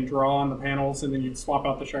Sharpie and draw on the panels, and then you'd swap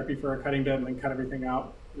out the Sharpie for a cutting bit and then cut everything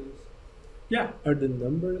out. Yeah. Are the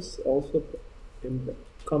numbers also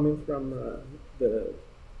coming from the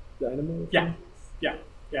Dynamo? Yeah, yeah,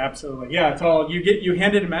 yeah, absolutely. Yeah, it's all you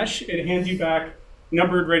handed a mesh, it hands you back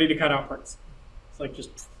numbered, ready to cut out parts. It's like just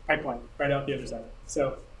pipeline right out the other side.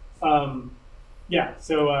 So, yeah.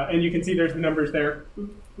 So and you can see there's the numbers there.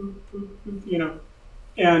 You know,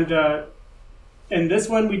 and this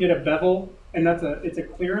one we did a bevel, and it's a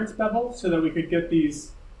clearance bevel so that we could get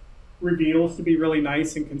these reveals to be really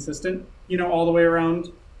nice and consistent, you know, all the way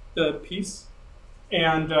around the piece.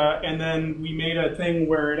 And then we made a thing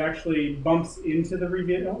where it actually bumps into the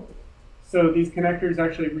reveal. So these connectors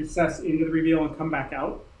actually recess into the reveal and come back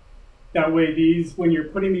out. That way these, when you're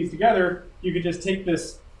putting these together, you could just take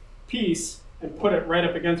this piece and put it right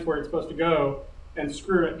up against where it's supposed to go and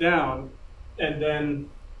screw it down. And then,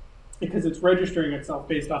 because it's registering itself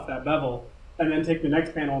based off that bevel, and then take the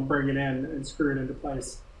next panel and bring it in and screw it into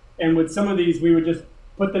place. And with some of these, we would just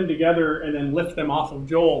put them together and then lift them off of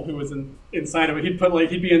Joel, who was inside of it.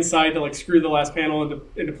 He'd be inside to like screw the last panel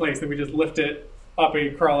into place. Then we just lift it up and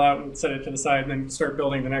he'd crawl out and set it to the side and then start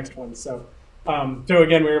building the next one. So, so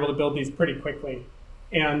again, we were able to build these pretty quickly.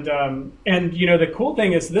 And you know, the cool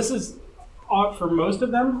thing is this is for most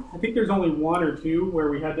of them. I think there's only one or two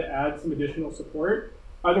where we had to add some additional support.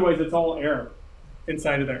 Otherwise, it's all air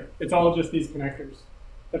inside of there. It's all just these connectors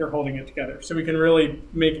that are holding it together. So we can really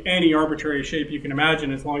make any arbitrary shape you can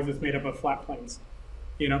imagine as long as it's made up of flat planes,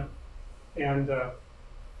 you know? And it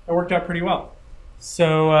worked out pretty well.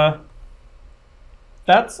 So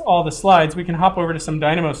that's all the slides. We can hop over to some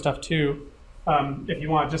Dynamo stuff too. if you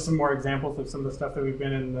want just some more examples of some of the stuff that we've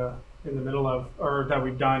been in the middle of, or that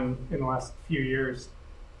we've done in the last few years.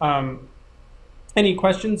 Any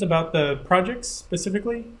questions about the projects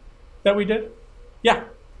specifically that we did? Yeah.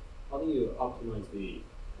 How do you optimize the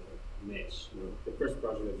mesh? You know, the first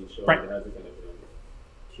project that you showed Right. that has a kind of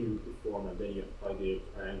cube form, and then you apply the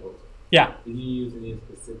triangles. Yeah. Did you use any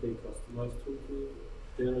specific customized tool to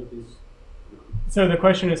generate this? So the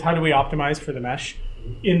question is, how do we optimize for the mesh?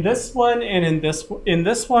 In this one and in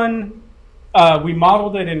this one, we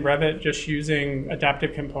modeled it in Revit just using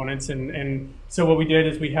adaptive components, and so what we did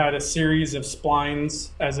is we had a series of splines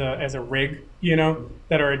as a rig, you know,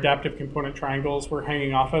 that are adaptive component triangles we're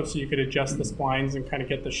hanging off of, so you could adjust the splines and kind of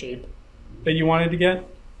get the shape that you wanted to get.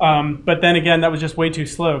 But then again, that was just way too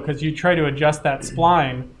slow, because you try to adjust that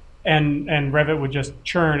spline, and Revit would just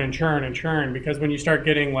churn and churn and churn, because when you start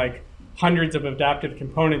getting like hundreds of adaptive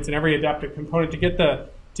components, and every adaptive component to get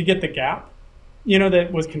the gap, you know,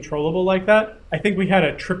 that was controllable like that. I think we had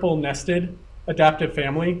a triple nested adaptive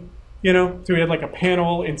family, you know, so we had like a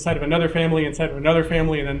panel inside of another family, inside of another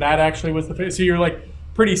family, and then that actually was the, so you're like,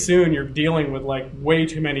 pretty soon you're dealing with like way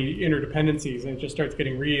too many interdependencies, and it just starts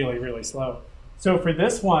getting really, really slow. So for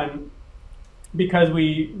this one, because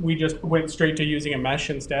we just went straight to using a mesh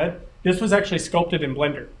instead, this was actually sculpted in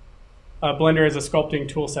Blender. Blender is a sculpting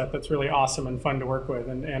tool set that's really awesome and fun to work with,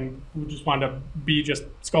 and we just wanted to just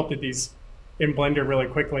sculpted these in Blender really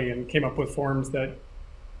quickly and came up with forms that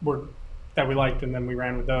we liked, and then we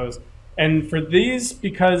ran with those. And for these,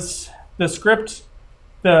 because the script,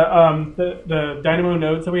 the Dynamo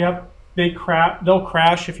nodes that we have, they'll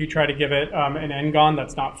crash if you try to give it an n-gon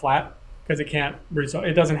that's not flat, because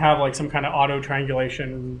it doesn't have like some kind of auto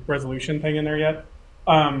triangulation resolution thing in there yet.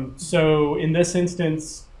 So in this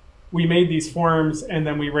instance, we made these forms and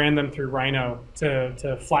then we ran them through Rhino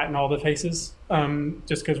to flatten all the faces,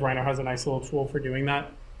 just because Rhino has a nice little tool for doing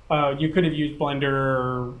that. You could have used Blender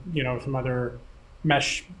or, you know, some other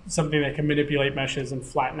mesh, something that can manipulate meshes and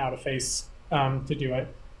flatten out a face to do it.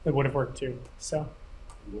 It would have worked too. So.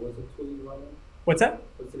 What was the tool you Rhino? What's that?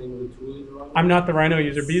 What's the name of the tool you Rhino? I'm not the Rhino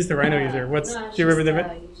user. B's the Rhino user. Do you remember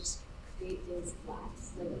the? You just create things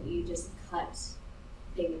flats. Like you just cut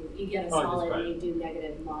things. You get a solid and you do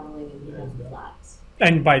negative modeling and you have flats.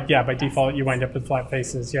 And by default you wind up with flat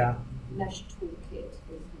faces. Yeah. Mesh toolkit is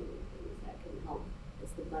one of the things that can help.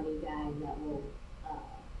 It's the bunny bag that will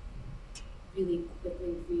really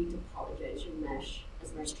quickly retopologize your mesh as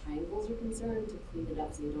far as triangles are concerned, to clean it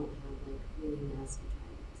up so you don't have like really nasty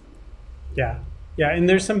triangles. Yeah. Yeah, and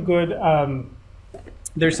there's some good,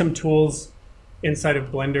 there's some tools inside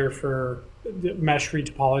of Blender for mesh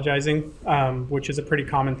retopologizing, which is a pretty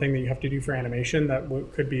common thing that you have to do for animation that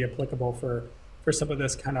could be applicable for some of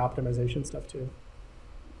this kind of optimization stuff too.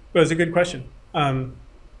 But it was a good question.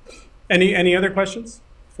 Any other questions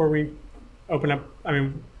before we open up? I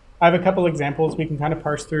mean, I have a couple examples we can kind of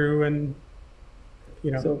parse through, and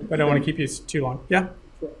you know, I don't want to keep you too long. Yeah?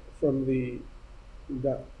 From the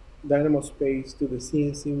Dynamo space to the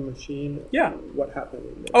CNC machine, yeah. What happened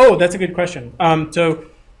in there? Oh, that's a good question. So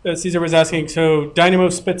Cesar was asking, so Dynamo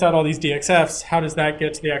spits out all these DXFs. How does that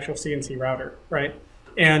get to the actual CNC router, right?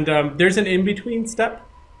 And there's an in-between step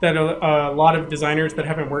that a lot of designers that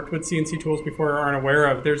haven't worked with CNC tools before aren't aware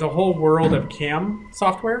of. There's a whole world of CAM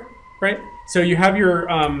software, right? So you have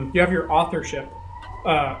your authorship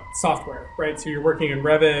software, right? So you're working in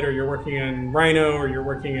Revit, or you're working in Rhino, or you're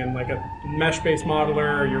working in like a mesh-based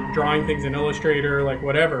modeler, or you're drawing things in Illustrator, like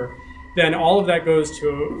whatever. Then all of that goes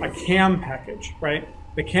to a CAM package, right?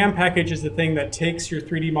 The CAM package is the thing that takes your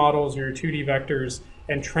 3D models or your 2D vectors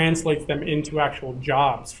and translates them into actual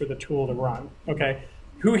jobs for the tool to run, okay?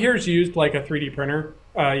 Who here's used like a 3D printer,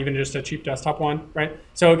 even just a cheap desktop one, right?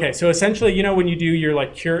 So, okay, so essentially, you know, when you do your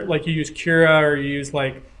like you use Cura, or you use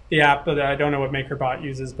like the app that I don't know what MakerBot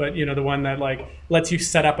uses, but you know, the one that like lets you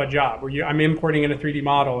set up a job where I'm importing in a 3D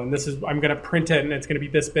model, and I'm going to print it, and it's going to be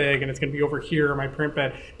this big, and it's going to be over here in my print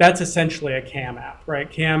bed. That's essentially a CAM app,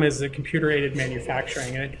 right? CAM is a computer-aided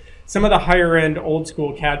manufacturing, and some of the higher-end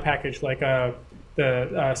old-school CAD package, like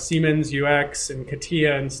the Siemens UX and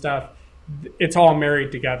CATIA and stuff, it's all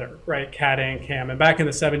married together, right? CAD and CAM. And back in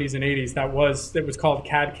the 70s and 80s, it was called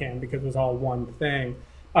CAD CAM because it was all one thing.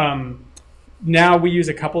 Now we use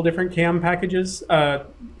a couple different CAM packages.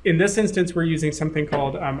 In this instance, we're using something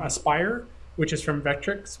called Aspire, which is from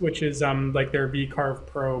Vectrix, which is like their VCarve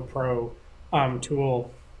Pro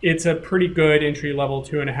tool. It's a pretty good entry-level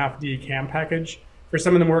 2.5D CAM package. For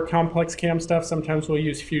some of the more complex CAM stuff, sometimes we'll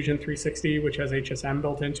use Fusion 360, which has HSM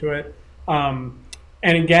built into it.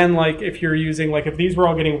 And again, like if you're using, like if these were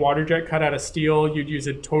all getting water jet cut out of steel, you'd use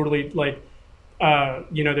a totally like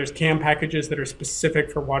There's CAM packages that are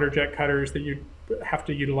specific for water jet cutters that you have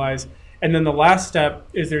to utilize. And then the last step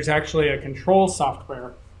is there's actually a control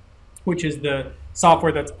software, which is the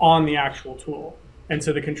software that's on the actual tool. And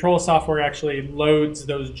so the control software actually loads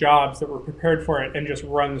those jobs that were prepared for it and just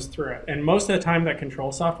runs through it. And most of the time that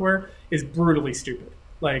control software is brutally stupid.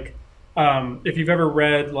 Like if you've ever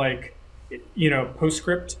read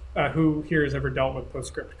PostScript, who here has ever dealt with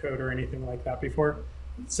PostScript code or anything like that before?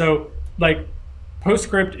 So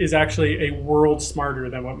PostScript is actually a world smarter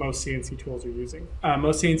than what most CNC tools are using.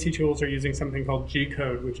 Most CNC tools are using something called G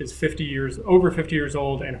code, which is over 50 years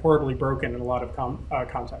old and horribly broken in a lot of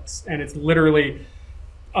contexts. And it's literally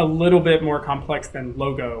a little bit more complex than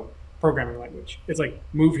Logo programming language. It's like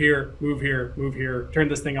move here, move here, move here, turn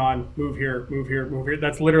this thing on, move here, move here, move here.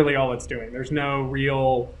 That's literally all it's doing. There's no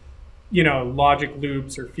real, logic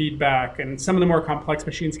loops or feedback. And some of the more complex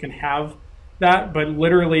machines can have that, but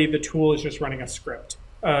literally the tool is just running a script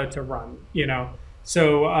to run,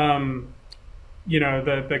 So,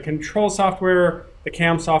 the control software, the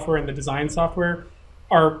CAM software, and the design software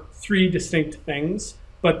are three distinct things,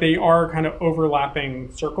 but they are kind of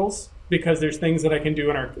overlapping circles because there's things that I can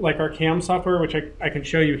do in our CAM software, which I can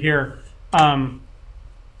show you here.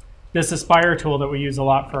 This Aspire tool that we use a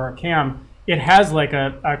lot for our CAM, it has like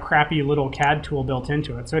a crappy little CAD tool built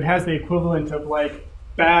into it. So it has the equivalent of like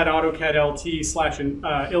bad AutoCAD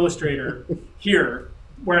LT / Illustrator here,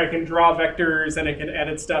 where I can draw vectors and I can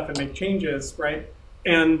edit stuff and make changes, right?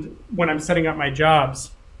 And when I'm setting up my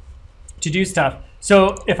jobs to do stuff.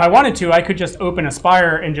 So if I wanted to, I could just open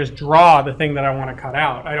Aspire and just draw the thing that I want to cut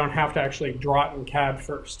out. I don't have to actually draw it in CAD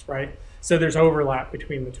first, right? So there's overlap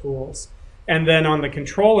between the tools. And then on the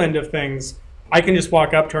control end of things, I can just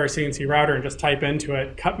walk up to our CNC router and just type into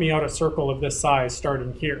it, cut me out a circle of this size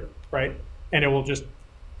starting here, right? And it will just,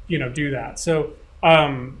 do that. So,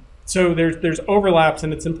 so there's overlaps,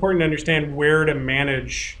 and it's important to understand where to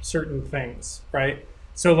manage certain things, right?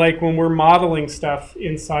 So like when we're modeling stuff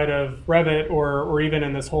inside of Revit or even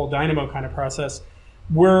in this whole Dynamo kind of process,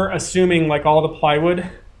 we're assuming like all the plywood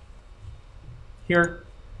here,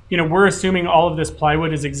 we're assuming all of this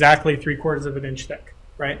plywood is exactly 3/4 of an inch thick,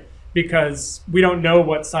 right? Because we don't know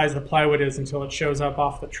what size the plywood is until it shows up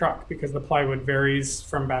off the truck, because the plywood varies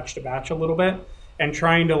from batch to batch a little bit. And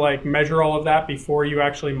trying to like measure all of that before you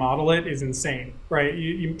actually model it is insane, right?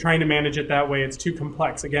 You're trying to manage it that way, it's too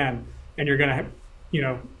complex again, and you're gonna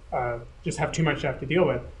just have too much to have to deal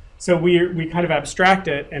with. So we kind of abstract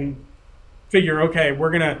it and figure, okay,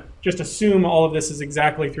 we're gonna just assume all of this is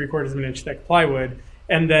exactly 3/4 of an inch thick plywood,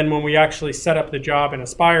 and then when we actually set up the job in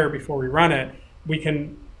Aspire before we run it, we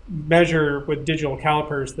can measure with digital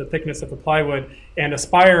calipers the thickness of the plywood. And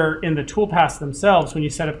Aspire in the toolpaths themselves, when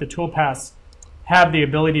you set up the toolpaths, have the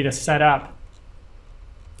ability to set up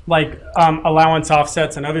like allowance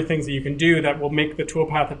offsets and other things that you can do that will make the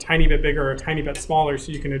toolpath a tiny bit bigger or a tiny bit smaller,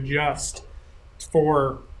 so you can adjust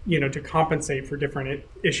for, to compensate for different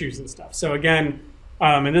issues and stuff. So again,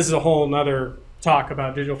 and this is a whole nother talk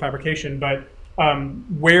about digital fabrication, but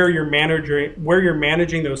where you're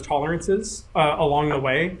managing those tolerances along the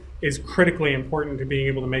way is critically important to being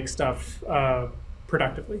able to make stuff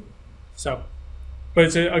productively. So, but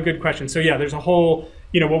it's a good question. So yeah, there's a whole,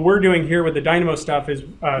 what we're doing here with the Dynamo stuff is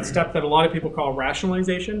a step that a lot of people call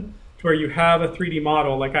rationalization, to where you have a 3D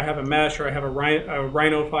model, like I have a mesh, or I have a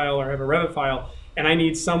Rhino file, or I have a Revit file, and I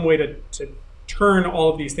need some way to turn all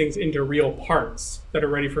of these things into real parts that are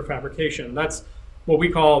ready for fabrication. That's what we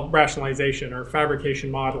call rationalization or fabrication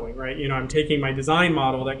modeling, right? I'm taking my design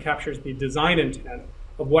model that captures the design intent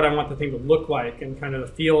of what I want the thing to look like and kind of the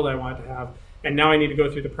feel that I want it to have. And now I need to go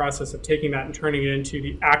through the process of taking that and turning it into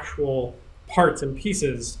the actual parts and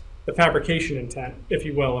pieces, the fabrication intent, if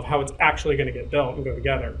you will, of how it's actually going to get built and go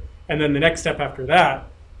together. And then the next step after that,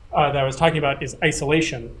 that I was talking about, is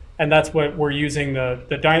isolation. And that's what we're using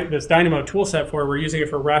this Dynamo tool set for. We're using it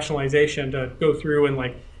for rationalization, to go through and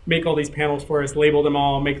like make all these panels for us, label them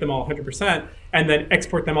all, make them all 100%, and then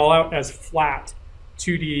export them all out as flat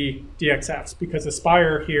 2D DXFs, because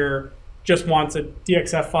Aspire here just wants a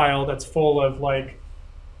DXF file that's full of like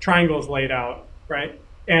triangles laid out, right?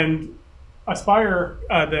 And Aspire,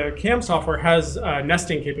 the CAM software, has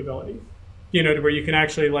nesting capability, to where you can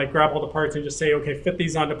actually like grab all the parts and just say, okay, fit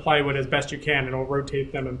these onto plywood as best you can, and it'll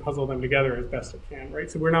rotate them and puzzle them together as best it can, right?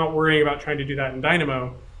 So we're not worrying about trying to do that in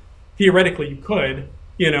Dynamo. Theoretically, you could,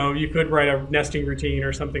 you could write a nesting routine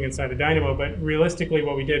or something inside of Dynamo, but realistically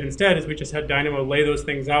what we did instead is we just had Dynamo lay those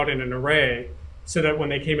things out in an array, so that when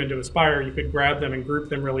they came into Aspire, you could grab them and group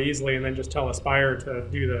them really easily, and then just tell Aspire to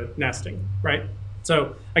do the nesting, right?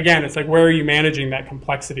 So again, it's like, where are you managing that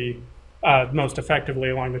complexity most effectively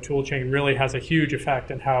along the tool chain really has a huge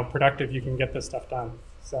effect in how productive you can get this stuff done.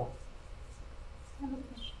 So, I have a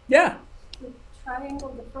question. yeah. The triangle,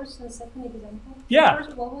 the first and second example. Yeah. The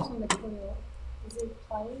first, what was the material? Is it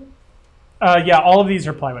plywood? Yeah, all of these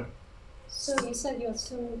are plywood. So you said you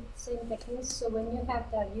assume same thickness. So when you have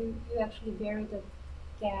that, you actually vary the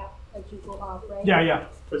gap as you go up, right? Yeah, yeah.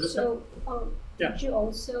 For this stuff? So Yeah. did you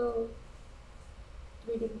also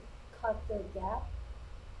 3D cut the gap?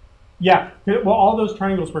 Yeah. Well, all those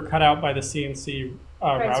triangles were cut out by the CNC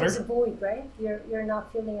Right, router. so it's a void, right? You're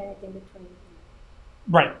not filling anything between.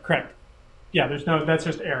 Right, correct. Yeah, there's no, that's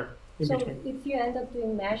just air in So between. if you end up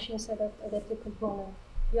doing mesh instead of adaptive component,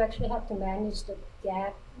 you actually have to manage the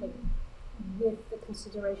gap like with the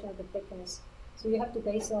consideration of the thickness. So you have to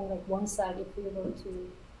base it on like one side if you were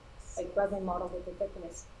to like run a model with the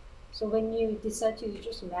thickness. So when you decide to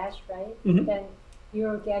just mesh, right, Mhm. then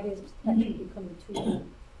your gap is actually becoming 2D.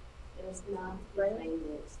 There's not Right. behind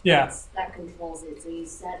it. Yeah. That controls it. So you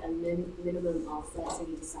set a minimum offset, so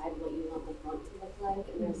you decide what you want the front to look like,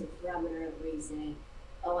 and there's a parameter where you say,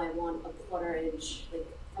 oh, I want a 1/4 inch, like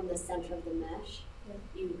from the center of the mesh.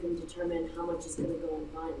 Yeah. You can determine how much is going to go in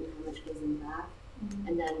front and how much goes in back,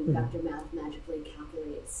 and then Mhm. vector math magically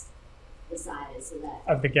calculates the size so that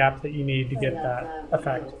Of the gap that you need to get so that the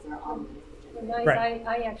effect. results are automatically And generated.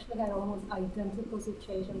 I actually had almost identical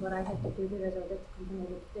situation, but I had to build it as a component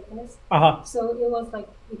with thickness. Uh-huh. So it was like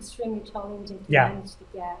extremely challenging to Yeah. manage the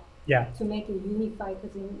gap, Yeah. to make it unified,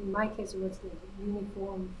 because in my case it was the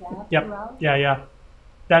uniform gap Yep. throughout. Yeah, yeah.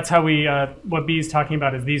 That's how we, what B's talking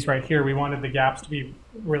about is these right here. We wanted the gaps to be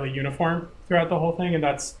really uniform throughout the whole thing, and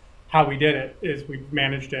that's how we did it, is we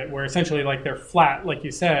managed it, where essentially like they're flat, like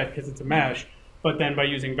you said, because it's a mesh, but then by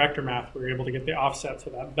using vector math, we were able to get the offset so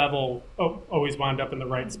that bevel always wound up in the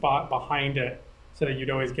right spot behind it, so that you'd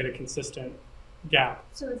always get a consistent gap.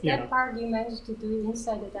 So that Yeah. part you managed to do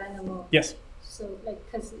inside the Dynamo. Yes. So like,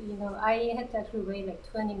 because I had to actually wait like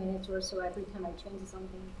 20 minutes or so every time I changed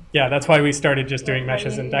something. Yeah, that's why we started just doing Like,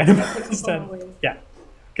 meshes in and Dynamo adaptive instead. component way. Yeah,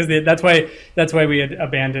 because that's why we had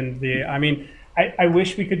abandoned the. I mean, I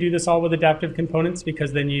wish we could do this all with adaptive components,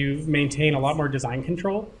 because then you maintain a lot more design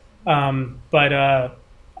control. But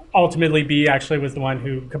ultimately, B actually was the one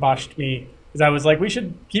who kiboshed me, because I was like, we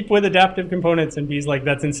should keep with adaptive components, and B's like,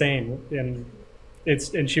 that's insane,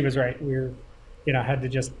 and she was right. We're had to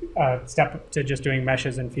just step to just doing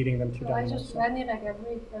meshes and feeding them to So I Dynamo. just ran it like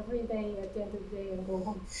every day at the end of the day and go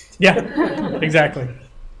home. Yeah, exactly.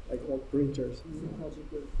 Like printers.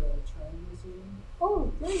 Project with triangles in.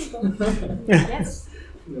 Oh, there you go. Yes.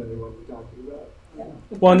 You know what we're talking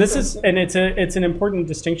about. Well, and it's an important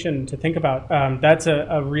distinction to think about. That's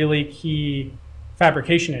a really key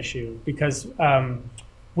fabrication issue, because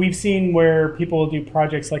we've seen where people will do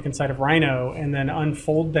projects like inside of Rhino and then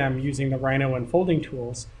unfold them using the Rhino unfolding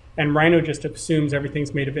tools, and Rhino just assumes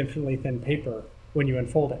everything's made of infinitely thin paper when you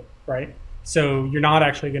unfold it, right? So you're not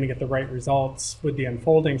actually going to get the right results with the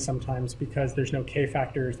unfolding sometimes, because there's no K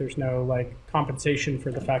factors, there's no like compensation for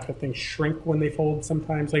the fact that things shrink when they fold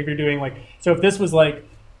sometimes. Like if you're doing like, so if this was like,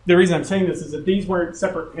 the reason I'm saying this is if these weren't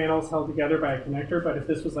separate panels held together by a connector, but if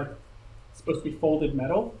this was like supposed to be folded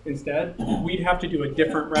metal instead, we'd have to do a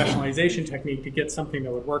different rationalization technique to get something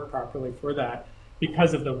that would work properly for that,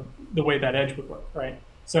 because of the way that edge would work, right?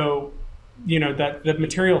 So that the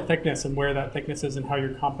material thickness and where that thickness is and how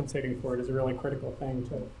you're compensating for it is a really critical thing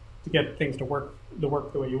to get things to work the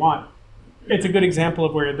way you want. It's a good example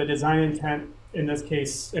of where the design intent in this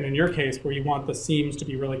case, and in your case, where you want the seams to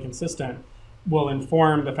be really consistent, will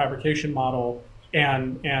inform the fabrication model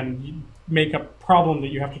and make a problem that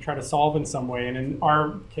you have to try to solve in some way. And in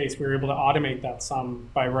our case, we were able to automate that some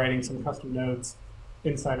by writing some custom nodes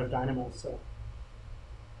inside of Dynamo. So,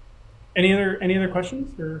 any other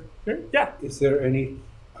questions? Or yeah.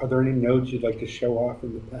 Are there any nodes you'd like to show off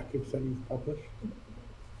in the package that you've published?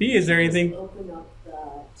 B, is there anything? Just open up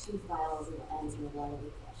the 2 files and answer a lot of the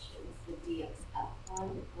questions. The DXF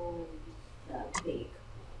one and the bake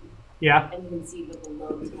one. Yeah, And you can see what the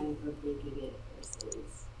load time for baking it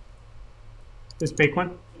versus, this bake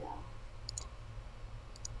one. yeah.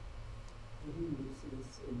 What do you use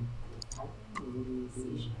this in Python, or what do you use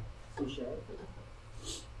in C#?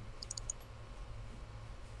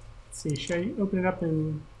 Let's see, should I open it up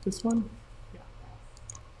in this one? Yeah.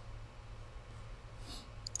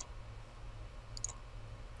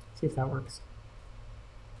 See if that works.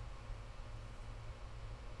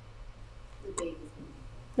 The bake is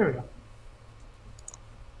There we go.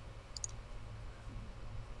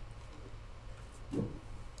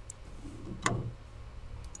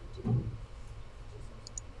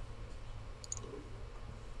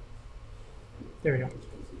 There we go.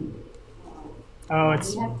 Oh,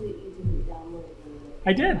 it's. You didn't download the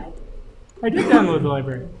I did. library. I did download the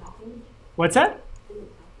library. Package? What's that? In the It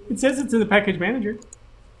package? says it's in the package manager.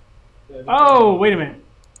 Oh, wait a minute.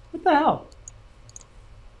 What the hell?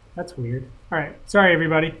 That's weird. All right. Sorry,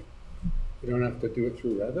 everybody. You don't have to do it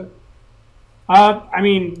through Revit? I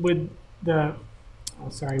mean, with the,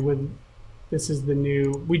 this is the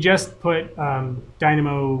new, we just put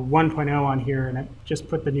Dynamo 1.0 on here, and I just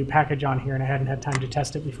put the new package on here, and I hadn't had time to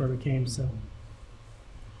test it before we came, so.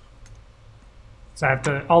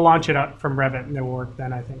 So I'll launch it up from Revit, and it will work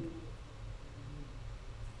then, I think.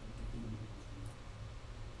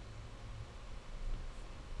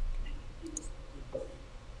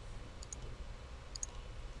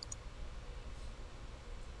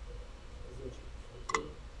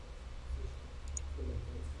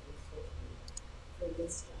 For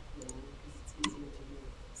this stuff, yeah, because it's easier to do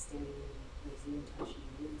standing in like zero touch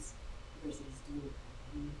units versus doing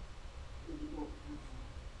copying.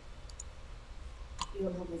 You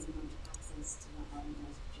don't have as much access to the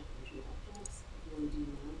Autodesk geometry objects if you want to do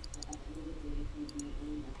that, but at the end of the day, if you do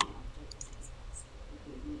any of the object as faster, if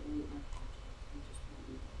you do any of the object, you just want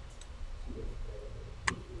to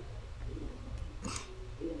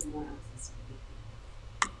you have more access to the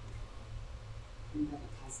and better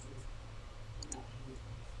testing without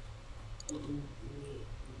paying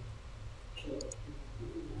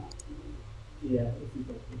Yeah, if you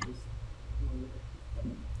don't, just.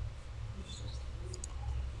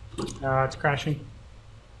 It's crashing.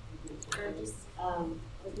 Or just open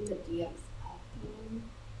the DX app one.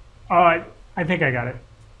 Oh, I think I got it.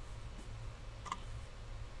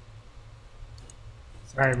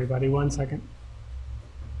 Sorry, everybody. 1 second.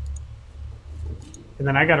 And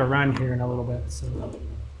then I got to run here in a little bit, so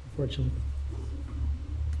unfortunately.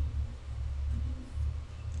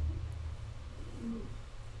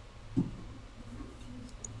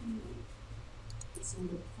 So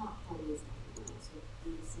the platform is Dynamo. So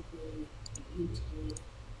basically, you take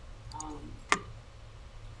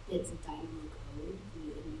bits of Dynamo code,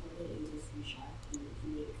 you import it into C# and you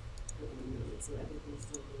make your own node. So everything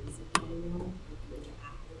still lives in Dynamo, like you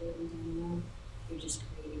interact with it in Dynamo. You're just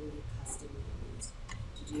creating like custom nodes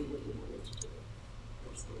to do what you wanted to do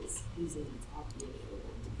versus using its automated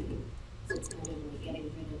one to do. So it's kind of like getting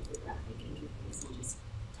rid of the graphic interface and just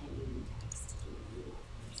typing in text to do what you want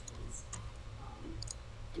versus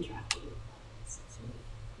interacting with buttons. So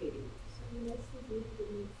creating.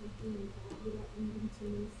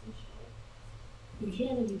 You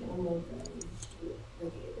can if you download them.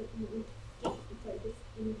 Like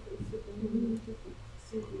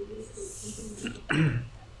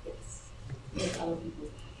yes. With other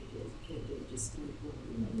people's packages, you can't do it just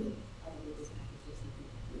standalone. Like with other people's packages, you can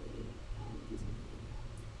really do something like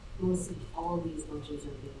that. Most of all of these functions are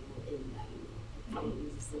available in Dynamo. If you don't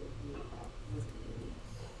use a single thing, that wasn't really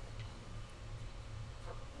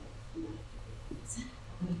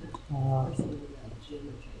or some of the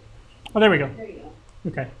geometry. Oh, there we go. There you go.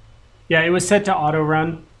 Okay. Yeah, it was set to auto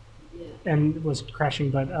run Yeah. and was crashing,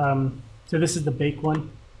 but so this is the bake one.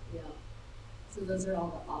 Yeah. So those are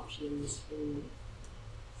all the options in,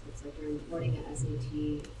 so it's like you're importing an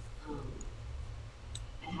SAT.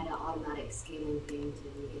 I had an automatic scaling thing to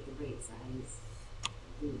get the right size.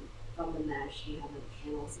 And from the mesh, you have a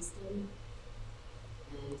panel system,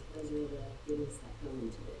 and those are the things that go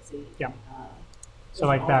into it. So you, Yeah. those So are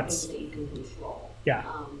like all that's, things that you can control. yeah.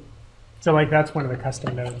 So like that's one of the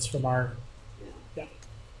custom nodes from our, Yeah. yeah.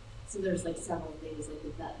 So there's like several things like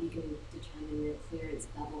with that you can determine your clearance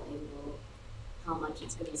bevel angle, how much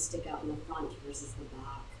it's going to stick out in the front versus the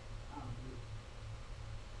back,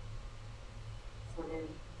 corner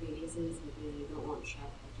radiuses. Like, you don't want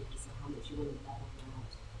sharp edges, so how much you want to bevel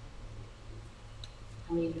that,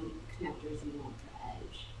 how many connectors you want per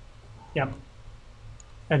edge. Yep.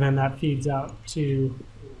 And then that feeds out to,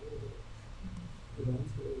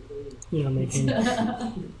 you know, making,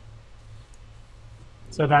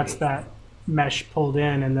 so that's that mesh pulled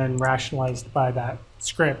in and then rationalized by that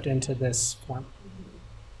script into this form.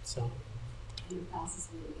 So, And the fastest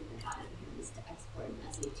way to get it out of here is to export an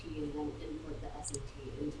SAT and then import the SAT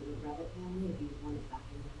into the Revit family if you want it back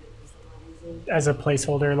in Revit for some reason. as a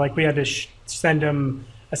placeholder, like we had to send them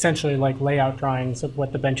essentially like layout drawings of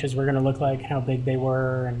what the benches were going to look like, how big they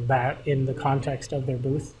were, and that in the context of their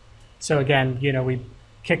booth. So again, you know, we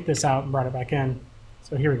kicked this out and brought it back in.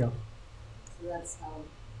 So here we go. So that's how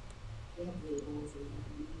they have labels and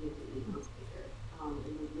you can make the labels bigger. And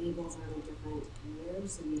the labels are in a different layer,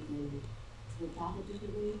 so you can flip that a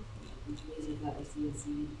different way. Which ways you've got a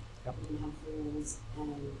CNC, Yep. you can have rules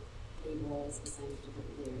and labels assigned to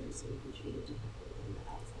different layers, so you can treat it differently than the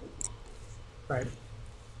outside. Right.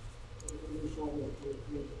 Resolution rather than kind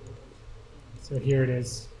of making it. So here it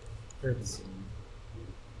is. Here it's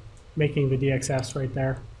making the DXFs right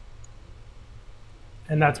there.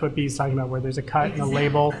 And that's what B's talking about, where there's a cut and a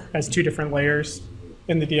label as two different layers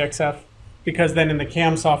in the DXF. Because then in the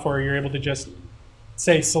CAM software, you're able to just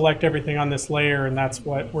say select everything on this layer, and that's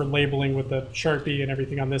what we're labeling with the Sharpie, and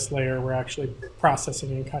everything on this layer we're actually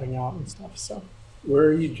processing and cutting out and stuff. So Where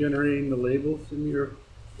are you generating the labels in your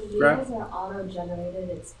The graph? labels are auto-generated.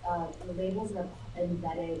 It's the labels are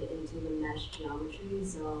embedded into the mesh geometry.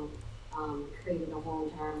 So created a whole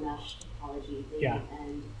entire mesh topology thing, Yeah.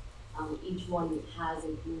 and each one has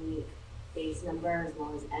a unique base number as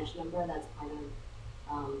well as edge number. That's part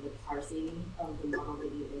of the parsing of the model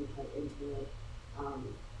that you input into it,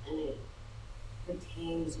 and it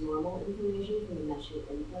retains normal information from the mesh you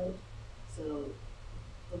input. So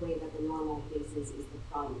the way that the normal faces is the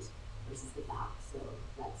front versus the back. So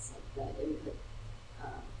that's like the input,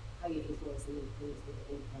 how you control some of the things with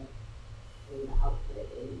the input, and the output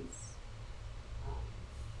is,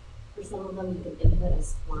 for some of them you can input a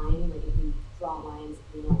spline, like if you draw lines,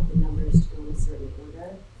 you want the numbers to go in a certain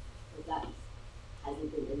order, but that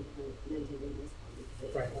hasn't been implemented in this one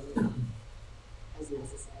because Right. it wasn't as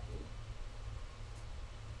necessary.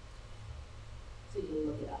 So you can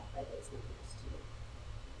look it up by those numbers too.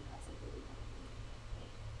 If that's something you want to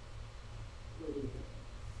do. What do you think?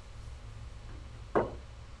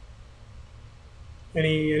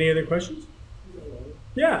 any other questions?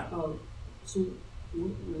 Yeah. So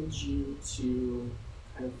what led you to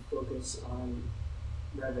kind of focus on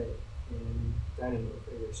Revit and Dynamo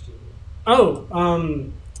for your studio?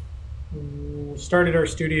 Started our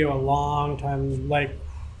studio a long time, like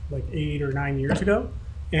 8 or 9 years ago,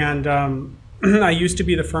 and I used to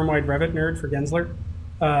be the firm-wide Revit nerd for Gensler,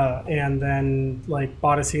 and then like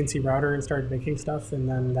bought a CNC router and started making stuff, and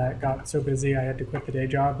then that got so busy I had to quit the day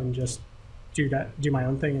job and just do my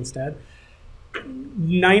own thing instead.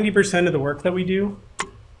 90% of the work that we do,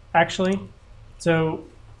 actually. So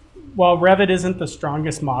while Revit isn't the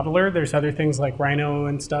strongest modeler, there's other things like Rhino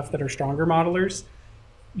and stuff that are stronger modelers.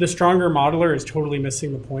 The stronger modeler is totally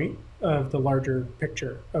missing the point of the larger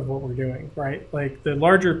picture of what we're doing, right? Like the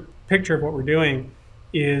larger picture of what we're doing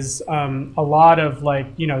is a lot of like,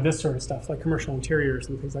 you know, this sort of stuff, like commercial interiors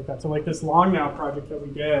and things like that. So like this Long Now project that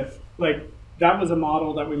we did, like that was a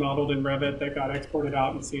model that we modeled in Revit that got exported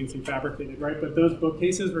out and CNC fabricated, right? But those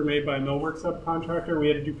bookcases were made by a millwork subcontractor. We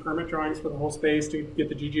had to do permit drawings for the whole space to get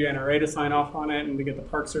the GGNRA to sign off on it and to get the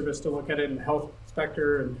Park Service to look at it and the health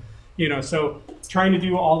inspector. And, you know, so trying to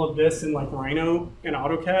do all of this in like Rhino and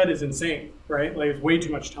AutoCAD is insane, right? Like it's way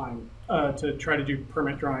too much time to try to do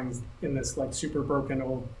permit drawings in this like super broken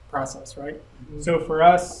old process, right? Mm-hmm. So for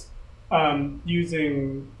us,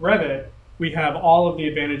 using Revit, we have all of the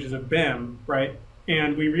advantages of BIM, right?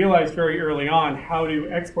 And we realized very early on how to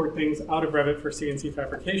export things out of Revit for CNC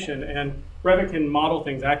fabrication. And Revit can model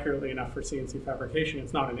things accurately enough for CNC fabrication.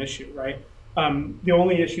 It's not an issue, right? The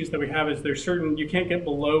only issues that we have is you can't get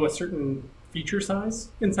below a certain feature size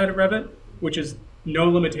inside of Revit, which is no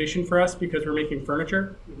limitation for us because we're making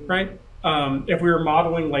furniture, right? If we were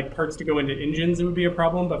modeling like parts to go into engines, it would be a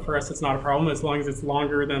problem, but for us, it's not a problem. As long as it's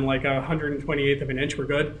longer than like 128th of an inch, we're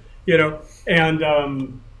good, you know? And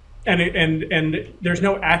there's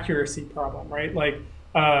no accuracy problem, right? Like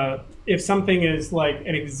if something is like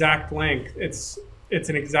an exact length, it's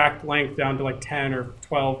an exact length down to like 10 or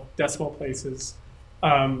 12 decimal places.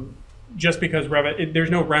 Just because Revit,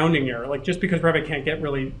 there's no rounding error. Like just because Revit can't get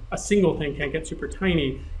a single thing can't get super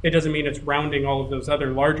tiny, it doesn't mean it's rounding all of those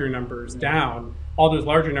other larger numbers down. All those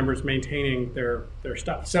larger numbers maintaining their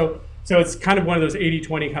stuff. So it's kind of one of those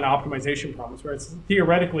 80-20 kind of optimization problems where it's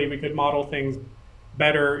theoretically we could model things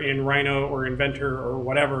better in Rhino or Inventor or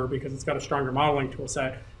whatever because it's got a stronger modeling tool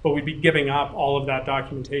set, but we'd be giving up all of that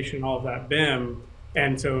documentation, all of that BIM,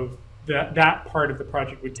 and so that part of the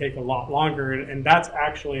project would take a lot longer, and that's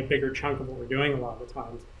actually a bigger chunk of what we're doing a lot of the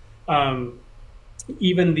times.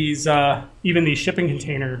 Even these shipping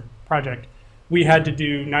container project, we had to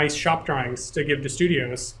do nice shop drawings to give to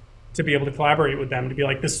studios to be able to collaborate with them to be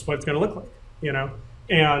like, this is what it's going to look like, you know.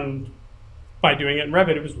 And by doing it in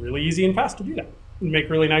Revit, it was really easy and fast to do that and make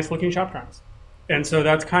really nice looking shop drawings. And so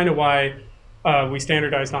that's kind of why we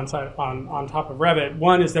standardized on top of Revit.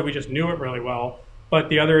 One is that we just knew it really well. But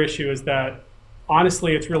the other issue is that,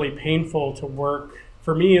 honestly, it's really painful to work,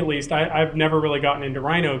 for me at least. I've never really gotten into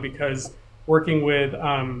Rhino because working with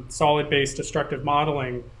solid-based destructive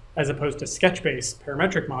modeling as opposed to sketch-based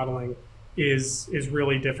parametric modeling is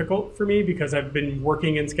really difficult for me because I've been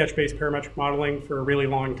working in sketch-based parametric modeling for a really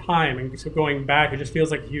long time. And so going back, it just feels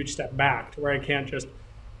like a huge step back to where I can't just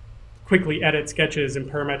quickly edit sketches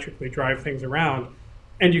and parametrically drive things around.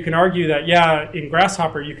 And you can argue that, yeah, in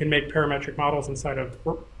Grasshopper, you can make parametric models inside of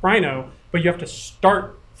Rhino, but you have to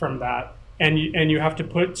start from that. And you have to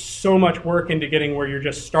put so much work into getting where you're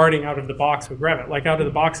just starting out of the box with Revit. Like out of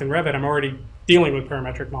the box in Revit, I'm already dealing with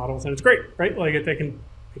parametric models, and it's great, right? Like they can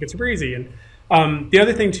make it super easy. And the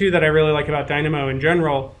other thing too that I really like about Dynamo in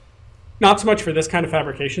general, not so much for this kind of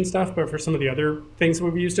fabrication stuff, but for some of the other things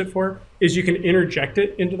we've used it for, is you can interject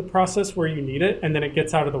it into the process where you need it, and then it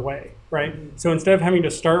gets out of the way, right? So instead of having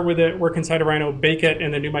to start with it, work inside of Rhino, bake it,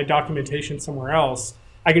 and then do my documentation somewhere else,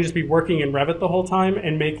 I can just be working in Revit the whole time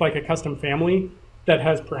and make like a custom family that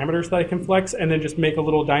has parameters that I can flex, and then just make a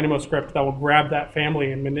little Dynamo script that will grab that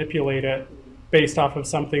family and manipulate it based off of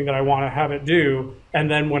something that I want to have it do.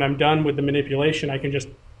 And then when I'm done with the manipulation, I can just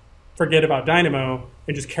forget about Dynamo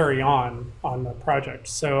and just carry on the project.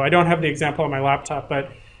 So I don't have the example on my laptop,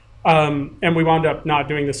 but and we wound up not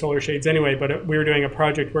doing the solar shades anyway, but we were doing a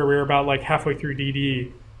project where we were about like halfway through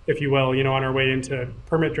DD, if you will, you know, on our way into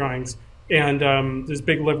permit drawings. And this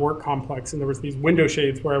big live work complex, and there was these window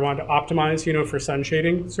shades where I wanted to optimize, you know, for sun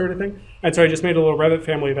shading sort of thing. And so I just made a little Revit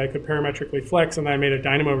family that I could parametrically flex, and then I made a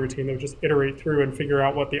Dynamo routine that would just iterate through and figure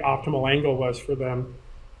out what the optimal angle was for them.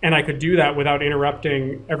 And I could do that without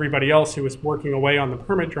interrupting everybody else who was working away on the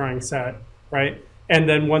permit drawing set, right? And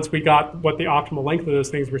then once we got what the optimal length of those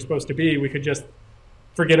things were supposed to be, we could just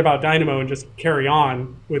forget about Dynamo and just carry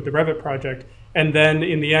on with the Revit project. And then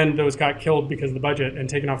in the end, those got killed because of the budget and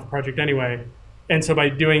taken off the project anyway. And so by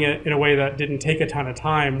doing it in a way that didn't take a ton of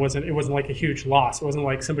time, it wasn't like a huge loss. It wasn't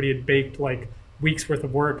like somebody had baked like weeks worth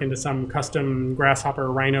of work into some custom Grasshopper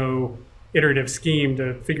Rhino iterative scheme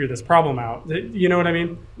to figure this problem out. You know what I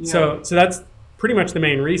mean? Yeah. So that's pretty much the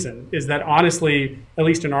main reason, is that honestly, at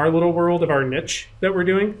least in our little world of our niche that we're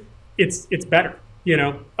doing, it's better. You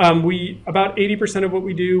know, about 80% of what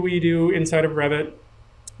we do inside of Revit.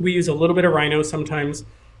 We use a little bit of Rhino sometimes.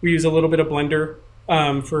 We use a little bit of Blender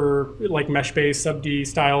for like mesh-based sub-D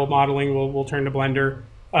style modeling. We'll turn to Blender.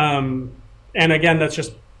 And again, that's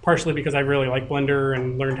just partially because I really like Blender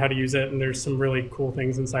and learned how to use it. And there's some really cool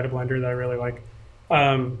things inside of Blender that I really like.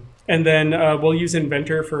 And then we'll use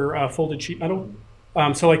Inventor for folded sheet metal.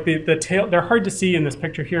 So like the tail, they're hard to see in this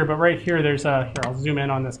picture here, but right here, there's here, I'll zoom in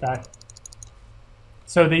on this guy.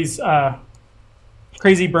 So these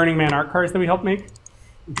crazy Burning Man art cars that we helped make.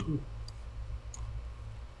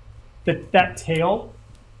 That tail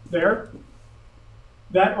there,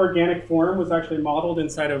 that organic form was actually modeled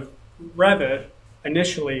inside of Revit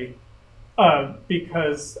initially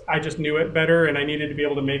because I just knew it better and I needed to be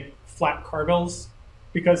able to make flat carvels,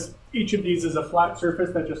 because each of these is a flat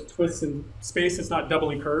surface that just twists in space. It's not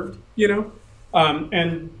doubly curved, you know?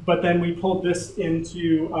 But then we pulled this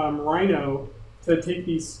into Rhino to take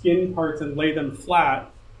these skin parts and lay them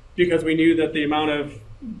flat, because we knew that the amount of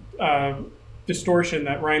distortion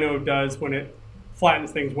that Rhino does when it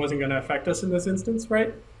flattens things wasn't going to affect us in this instance,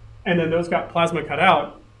 right? And then those got plasma cut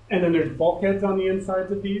out. And then there's bulkheads on the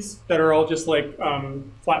insides of these that are all just like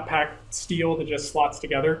flat pack steel that just slots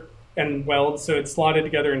together and welds. So it's slotted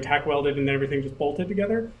together and tack welded, and then everything just bolted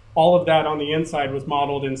together. All of that on the inside was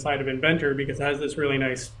modeled inside of Inventor, because it has this really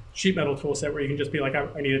nice sheet metal tool set where you can just be like,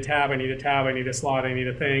 I need a tab, I need a tab, I need a slot, I need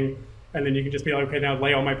a thing. And then you can just be like, okay, now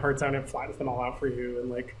lay all my parts out and it flattens them all out for you. And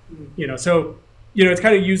like, you know, so, you know, it's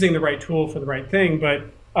kind of using the right tool for the right thing, but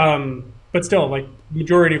still, like,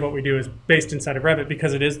 majority of what we do is based inside of Revit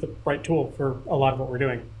because it is the right tool for a lot of what we're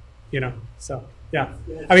doing, you know? So, yeah.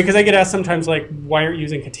 I mean, because I get asked sometimes, like, why aren't you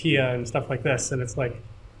using CATIA and stuff like this? And it's like,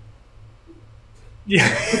 yeah,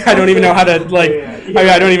 I don't even know how to, like,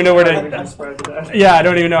 I don't even know where to, yeah, I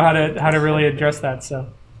don't even know how to really address that, so.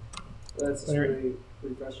 That's really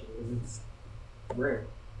refreshing. It's rare.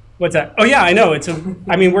 What's that? Oh yeah, I know.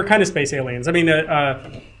 I mean, we're kind of space aliens. I mean,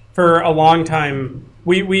 for a long time,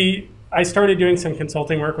 I started doing some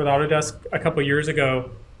consulting work with Autodesk a couple years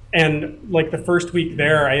ago, and like the first week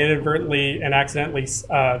there, I inadvertently and accidentally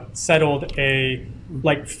settled a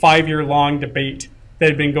like 5-year-long debate that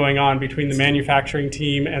had been going on between the manufacturing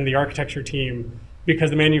team and the architecture team, because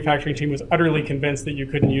the manufacturing team was utterly convinced that you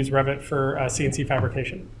couldn't use Revit for CNC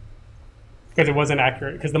fabrication because it wasn't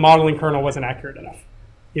accurate, because the modeling kernel wasn't accurate enough.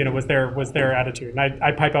 You know, was their attitude. And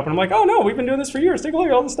I pipe up and I'm like, oh no, we've been doing this for years. Take a look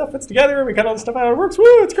at all this stuff fits together. We cut all this stuff out. It works. Woo,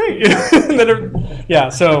 it's great. And then yeah,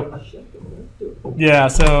 so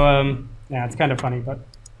it's kind of funny, but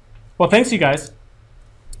well, thanks you guys.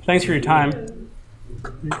 Thanks for your time.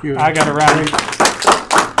 Thank you. I got to run.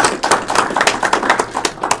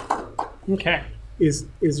 Okay. Is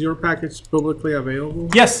your package publicly available?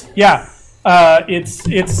 Yes. Yeah.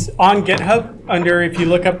 It's on GitHub under, if you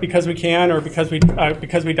look up Because We Can, or Because We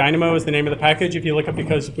Dynamo is the name of the package. If you look up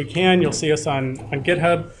Because We Can, you'll see us on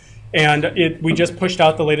GitHub. And we just pushed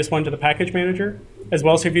out the latest one to the package manager as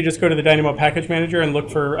well. So if you just go to the Dynamo package manager and look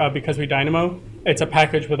for Because We Dynamo, it's a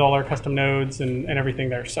package with all our custom nodes and everything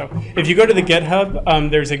there. So if you go to the GitHub,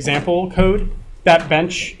 there's example code. That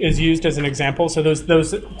bench is used as an example. So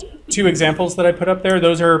those 2 examples that I put up there,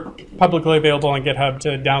 those are publicly available on GitHub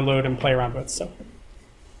to download and play around with. So,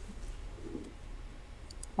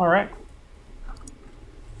 all right.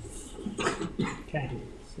 Okay.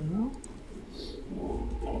 So,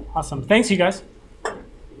 awesome. Thanks, you guys.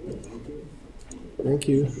 Thank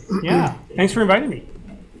you. Yeah. Thanks for inviting me.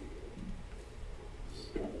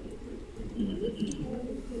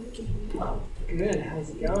 Good, how's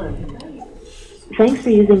it going? Thanks for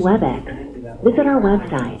using WebEx. Visit our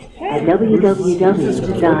website at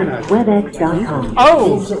www.webex.com.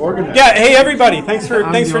 Oh, yeah. Hey, everybody. Thanks for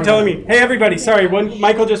telling me. Hey, everybody. Sorry,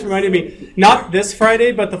 Michael just reminded me. Not this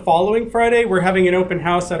Friday, but the following Friday, we're having an open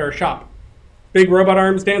house at our shop. Big robot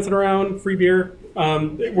arms dancing around, free beer.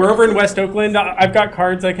 We're over in West Oakland. I've got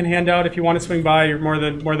cards I can hand out if you want to swing by. You're more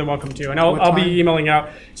than welcome to. And I'll be emailing out.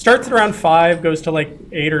 Starts at around 5, goes to like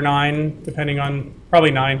 8 or 9, depending on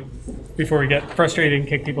probably 9, before we get frustrated and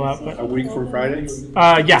kick people out. But, A week from Friday?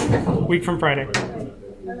 Yeah, week from Friday. I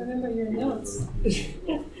remember your notes.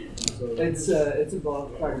 It's a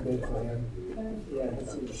block quite a bit for him. Yeah,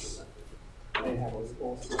 this is. They have a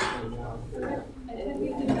full system now.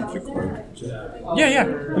 Yeah.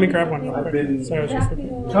 Let me grab one. I've been Sorry, I was just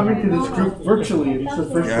coming to this group virtually. It's the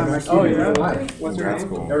first time I've seen it in my life. What's your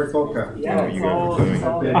name? Eric Volka. Yeah, you guys are doing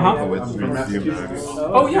I'm from Massachusetts.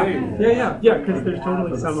 Oh, yeah, because there's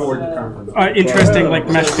totally some Ford conference. interesting, like,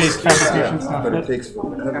 mesh-based fabrication stuff. But it takes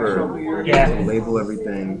forever Yeah. to label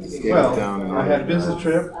everything, scale it down. Well, I had a business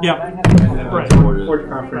trip Yeah. and then Right. Ford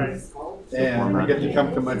conference. And I get to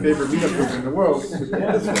come to my favorite meetup group in the world.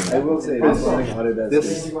 I will say this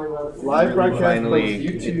This live broadcast finally,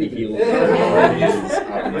 plays if YouTube. you look Yeah.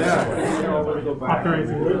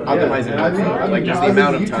 optimizing I mean, like just I the was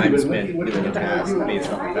amount in of time YouTube spent and doing a task based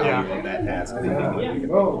on the value Yeah. of that task. I think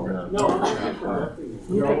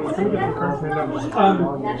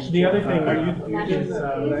The other thing is,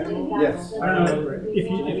 Yes. I don't know, if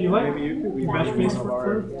you like mesh-based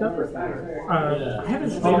workflow stuff, I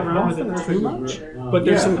haven't played around with it too much, but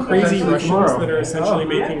there's some crazy Russians that are essentially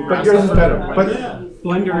making. But yours is better. But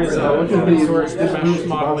Blender is an open source mesh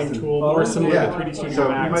modeling tool, more similar to 3D Studio So you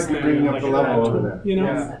Max might be than bringing up like the a level CAD over tool, there. you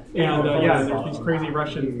know? And there's these crazy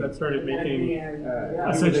Russians that started making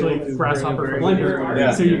essentially Grasshopper for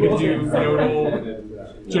Blender, so you could do nodal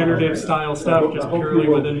generative style stuff just purely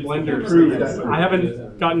within Blender. So I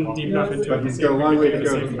haven't gotten deep enough into it to see if we could do the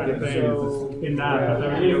same kind of thing in that, but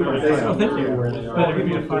that would be really fun. Oh, thank you. But it would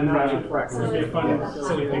be a fun,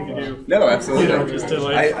 silly thing to do. No, absolutely. You know, just to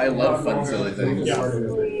like. I love fun, silly things. Yeah.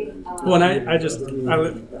 Well, and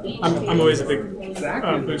I'm always a big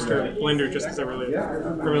booster of Blender just because I really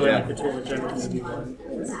like the tool in general.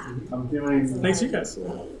 I'm doing. Thanks, you guys.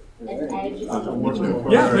 Yeah,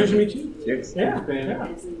 Yeah, pleasure to meet you. Cheers. Yeah. I'm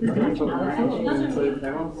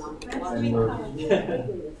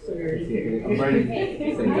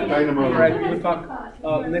writing Dynamo. We'll talk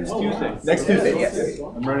next Tuesday. Next Tuesday, yes.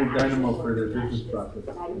 I'm writing Dynamo for the business process.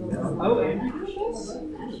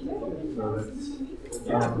 So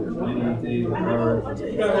that's many days of hours.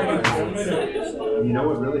 You know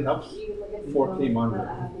what really helps? 4K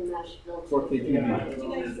monitor. 4K TV.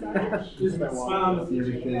 See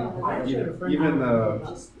everything. Even the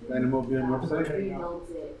Dynamo build website,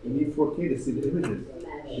 you need 4K to see the images.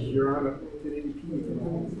 If you're on a 1080p, you can.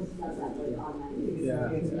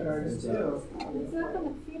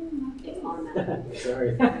 Sorry.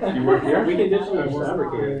 You work here? We can digitally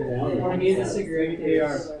fabricate it. I need a cigarette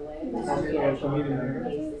case.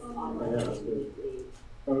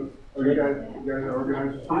 Oh, you guys are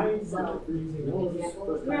organized?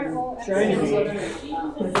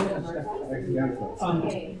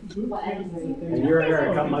 And you're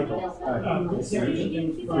Eric, I'm Michael.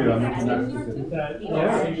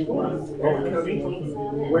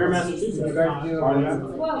 Where in Massachusetts?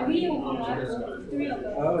 Well, we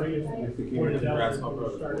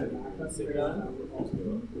three of them.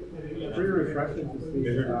 Pretty refreshing to see.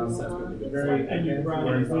 Very And you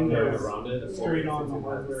run Windows straight on the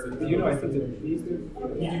hardware. You know, I think that these You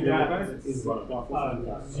do that is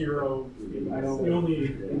zero. I don't. The only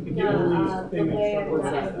thing that struggles with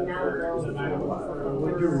that is a Dynamo for a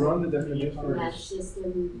Windows you run the definition? mesh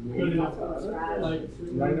system Good enough. from scratch.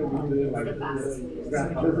 Rhino would do it like The fastest way to Does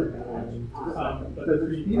But it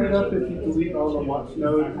speed it up if you delete all the watch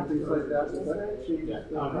nodes and things like that? Does that change it? I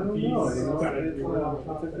don't know. It's a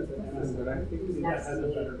different, but I think that has a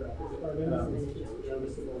better graphics card in it.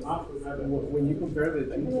 Noticeable, not for Revit. when you compare the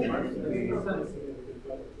two parts,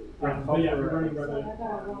 But yeah, we're running Revit.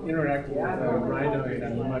 interacting with Rhino in a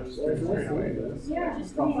much stricter way. Yeah,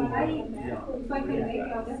 just if I can make it,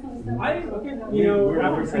 I'll definitely. You know,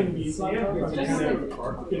 after seeing these, it's kind of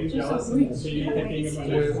getting jealous and maybe thinking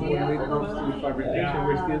about When it. it comes to fabrication,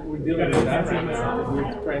 we're dealing with that right now.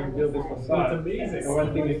 We're trying to build this It's facade. amazing. And one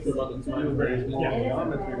thing is to do very small Yeah.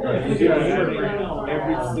 geometry. Yeah. If you are adding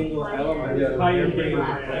every single element, every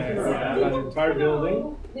an entire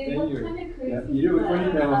building, They then look you're. kind of crazy. You do it with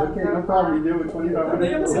 20 panels, okay, no problem, you do it with 25 They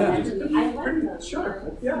have a minutes. set. I like them. Sure.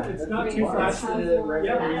 Yeah, it's not too flashy.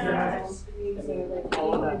 Yeah,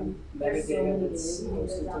 all of that There's so metadata many that's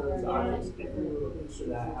posted to those objects, different so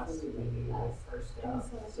that has to be like first step.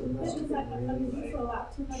 So most of Because the I'm used for a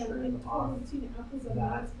laptop, and I'm like totally between apples and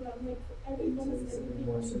nuts, but I'm like, everyone is everything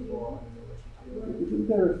more on simple the in what you do. Isn't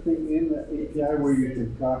there a thing in the API where you can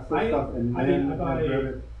process stuff and I then mean, have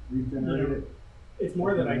Revit regenerate it? It's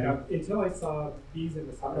more that I got, until I saw these in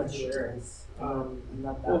the summer series. I'm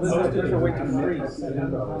not that. Well, this is a different way to freeze. freeze. And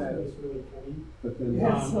then the content is really funny. But then And the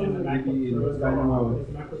MacBook maybe in Pros Dynamo, are- the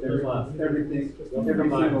MacBook Pros are- every single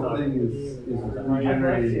thing is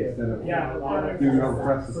regenerated instead of Yeah, a lot of doing your own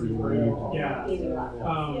processing where you. Yeah.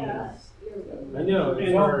 Yeah. I know, it's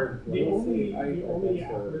And hard. the only app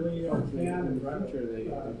really on Can and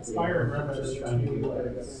Revit, Aspire and Revit are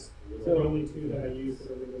the only two that I use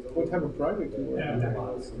for Windows. What type of project do you work on?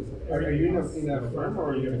 Are you in a firm or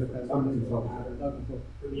are you independent? I'm consultant.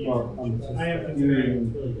 Well, I'm I am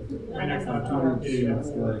doing, considering my next laptop doing is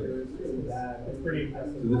things like, it's pretty so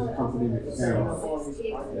impressive. this company makes panels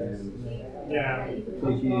and Yeah.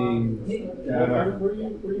 taking data Where you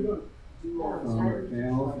going? from your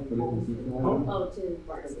panels and put it in detail. Oh, to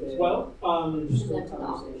Bart's. Well, Just left to the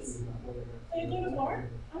office. Are you going to bar?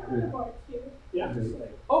 I don't know bar here. yeah.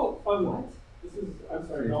 Oh, this is, I'm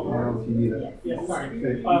sorry, Okay, no. panels you need it. Yeah, sorry.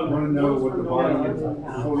 Okay, you want to know what the volume of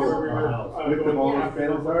total width of all those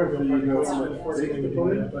panels are, so you go from base to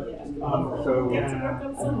fully. So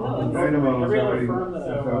Dynamo is already, so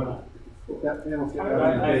that panel's got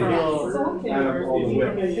that many days out of all the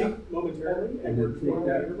width. Momentarily. And then take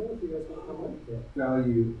that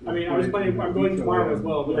value. I mean, I was planning, I'm going tomorrow as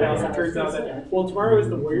well, but it also turns out that, well, tomorrow is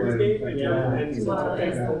the Warriors game, and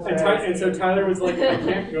so Tyler was like, I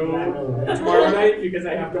can't go tomorrow night because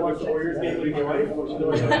I have to watch the Warriors game with my wife,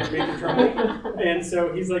 which is major trouble. And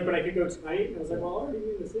so he's like, but I could go tonight, and I was like, well, I'll already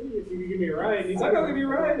be in the city if you could give me a ride. And he's like, I'll give you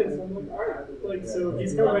a ride, and so I'm like, all right, like, so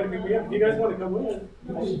he's coming by to pick me up. If you guys want to come with,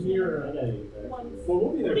 I should be here. Well,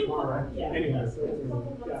 we'll be there tomorrow, Yeah. anyway, so,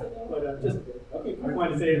 yeah, but just, I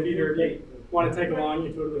wanted to say if either of you want to tag along,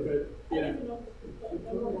 you totally could, yeah.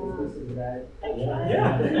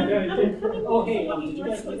 Yeah. Oh, hey, did you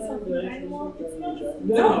guys like get something manual? It's not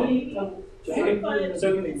No. Hey, So,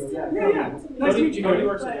 Yeah. Nice to meet you, Cody Cody.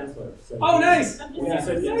 works at Gensler. So Oh, nice. I'm Yeah, just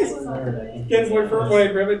so nice. Gensler, Gensler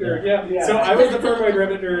firmwide Revit nerd, yeah. So I was the firmwide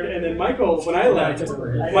Revit nerd, and then Michael, when I left,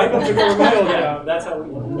 Michael took over my old job. that's how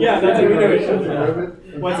we. Yeah, that's how we do it.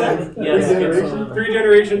 What's that? Yes, Generation? 3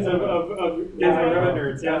 generations of Gensler Revit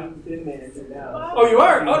nerds, yeah. In manager now. Oh, you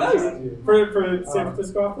are? Oh, nice. For San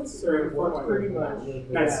Francisco office or Pretty much.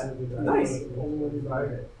 Nice. Nice.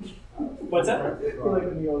 What's that? I feel like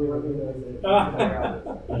I'm the only one who knows it.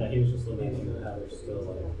 Yeah, he was just looking at how there's still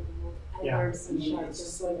like. I Yeah. learned some sharp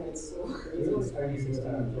just like it's so It was 2016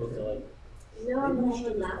 opposed to like. No, but I have a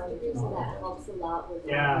math degree, so that helps a lot with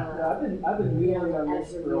Yeah. I've been you noodling know, on this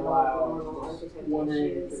every for a while. normal architecture Wondering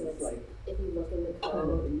issue. if So it's it's like if you look in the kind of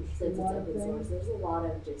code, an since it's one open thing, source, there's a lot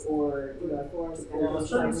of just or brute force kind Well, of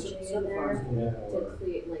certain geometry in there farms can do that. to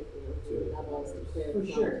clear, like, levels to clear For the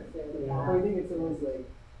sure. clear the I path. think it's always like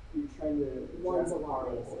you're trying to. One's a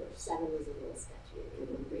lot nicer. 7 was a little sketchy. It could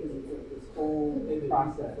have been crazy. This whole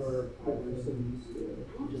process for I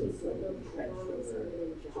actually still don't try on this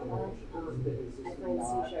in Java. I find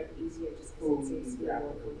C# easier just because it seems to be a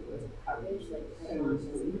more complicated package. Like Python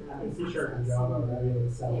doesn't have. And C# and Java are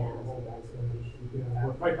really selling Yeah. the whole explanation.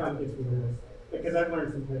 Python gets me nervous. Because I've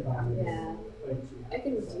learned some Python. Yeah. Like, I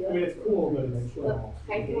can deal I mean, it's cool, but it's But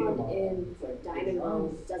Python in Dynamo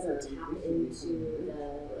doesn't tap into the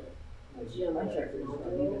geometric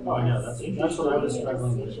module. Oh, I know, that's what I was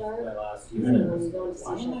struggling with C#. that last So year. when you go into C#,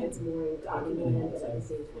 it's more encoding land, but at the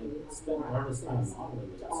same time you have Spend more more of this time access modeling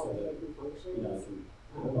it, to all so the that, hidden you know, I functions. can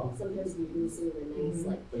Sometimes we do some of the nice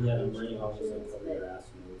like But yeah, I'm package running all this functions, like but your ass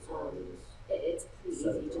notes or all this. it's pretty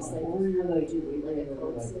Set easy, it just up. like Or you're how like you do doing like a it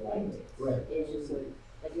code like- select Right. in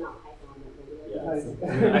like not Python but regular. Yeah.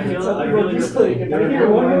 Python. I feel Some like people you're just like, if I hear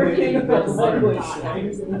one more thing about language. I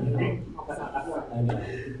know.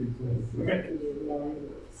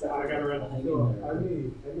 So I gotta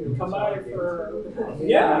run. Come by for-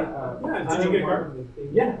 Yeah. Yeah, did you get a car?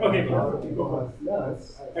 Yeah. Okay, cool.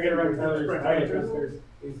 I gotta run to Tyler's psychiatrist.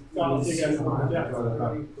 So I'll see you guys tomorrow. Yeah.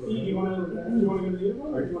 You wanna go to the other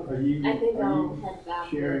one? Or do you want? Are you, I think are I'll you head back.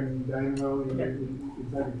 sharing Dynamo inside your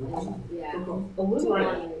group? Yeah. A little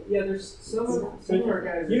Right. bit. Yeah, there's some of our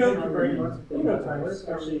guys. You know, you know Tyler,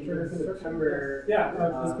 actually, September. Yeah,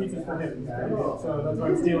 this pizza's for him. So that's why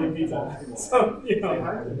I'm stealing pizza. So, you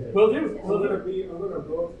know, we'll do. I'm gonna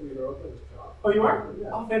go to your open shop. Oh, you are?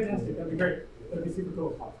 Oh, fantastic. That'd be great. That'd be super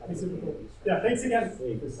cool. That'd be super cool. Yeah, thanks again.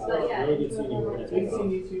 But yeah, Really good seeing you. Good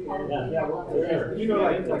seeing you too. Yeah. Sure. You know,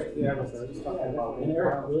 like the episode, just talking about. And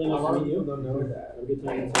Eric, really A nice lot to of meet people you. don't know that. Have a good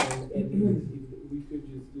time. We could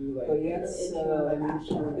just do like. But yeah, it's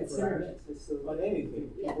It's internet. It's still on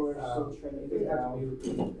anything. Yeah. People are still trying to It figure has out to be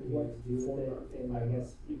what to do with it, and I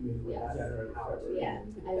guess even with Yes. that, how to. yeah,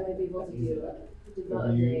 I might be able to do devote Are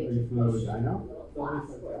a you day to familiar with push Dyno? a little class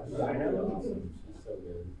where Dynamo? So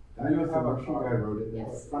good. Dyno's the worksheet guy wrote it.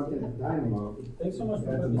 Yes. Front end Dynamo. Thanks so much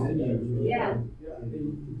for Has a putting this menu. together. Yeah.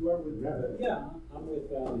 You are with Revit. Yeah, I'm with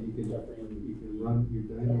So you can, Jeffrey and you can run your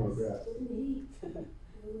Dynamo graph Yes.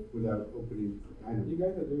 without opening Dynamo. You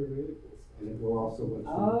guys are doing really cool stuff. And it will also let you.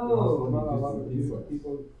 Oh, it will A also lot let of you do people, some inputs.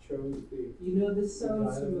 people chose the. You know, this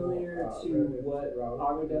sounds familiar to Revit what route.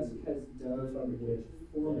 Autodesk has done with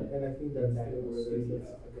Form, And I think that's where there's a Really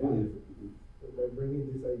gap. different. By bringing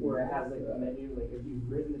this idea. where it has like a menu, like if you've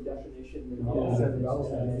written the definition, then Yeah. all of a sudden Yeah. it's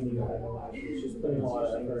just a menu. Yeah. It's just putting a lot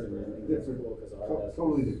of effort in it. It's cool because our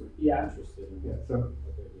Totally different. Yeah. interested in Yeah, so what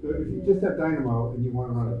they're So if doing. you just have Dynamo and you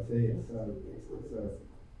want to run it, say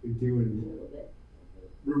you're doing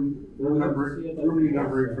room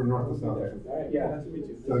numbering from north to south. or something. Yeah. Nice to meet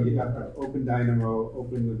you. So you have to open Dynamo,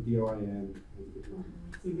 open the DOIN. and it runs.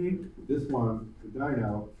 Mm-hmm. This one, the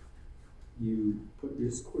Dyno, you put your,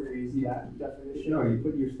 Just queries that definition. no, you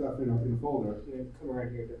put your stuff in a folder. Yeah, come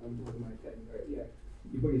around here, I'm with my pen, right, yeah.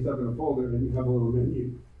 You put your stuff in a folder and then you have a little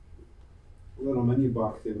menu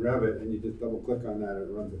box in Revit, and you just double click on that and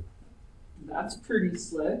it runs it. That's pretty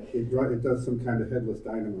slick. It does some kind of headless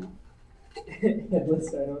Dynamo.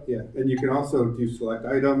 Headless Dynamo. Yeah, and you can also do select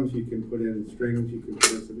items, you can put in strings, you can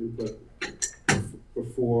put in some input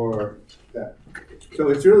before that. So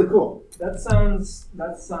it's really cool. That sounds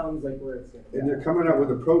like where it's going. And they're coming out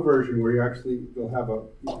with a pro version where you can have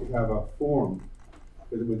a form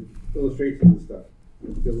with illustrations and stuff.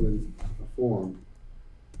 You fill in a form.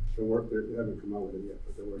 They haven't come out with it yet,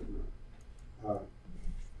 but they're working on it.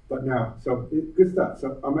 But now, good stuff.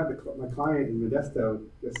 So I'm at my client in Modesto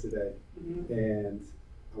yesterday, and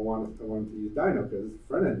I wanted to use Dyno because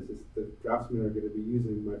front end is just the draftsmen are going to be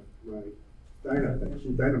using my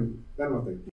Dynamo thing.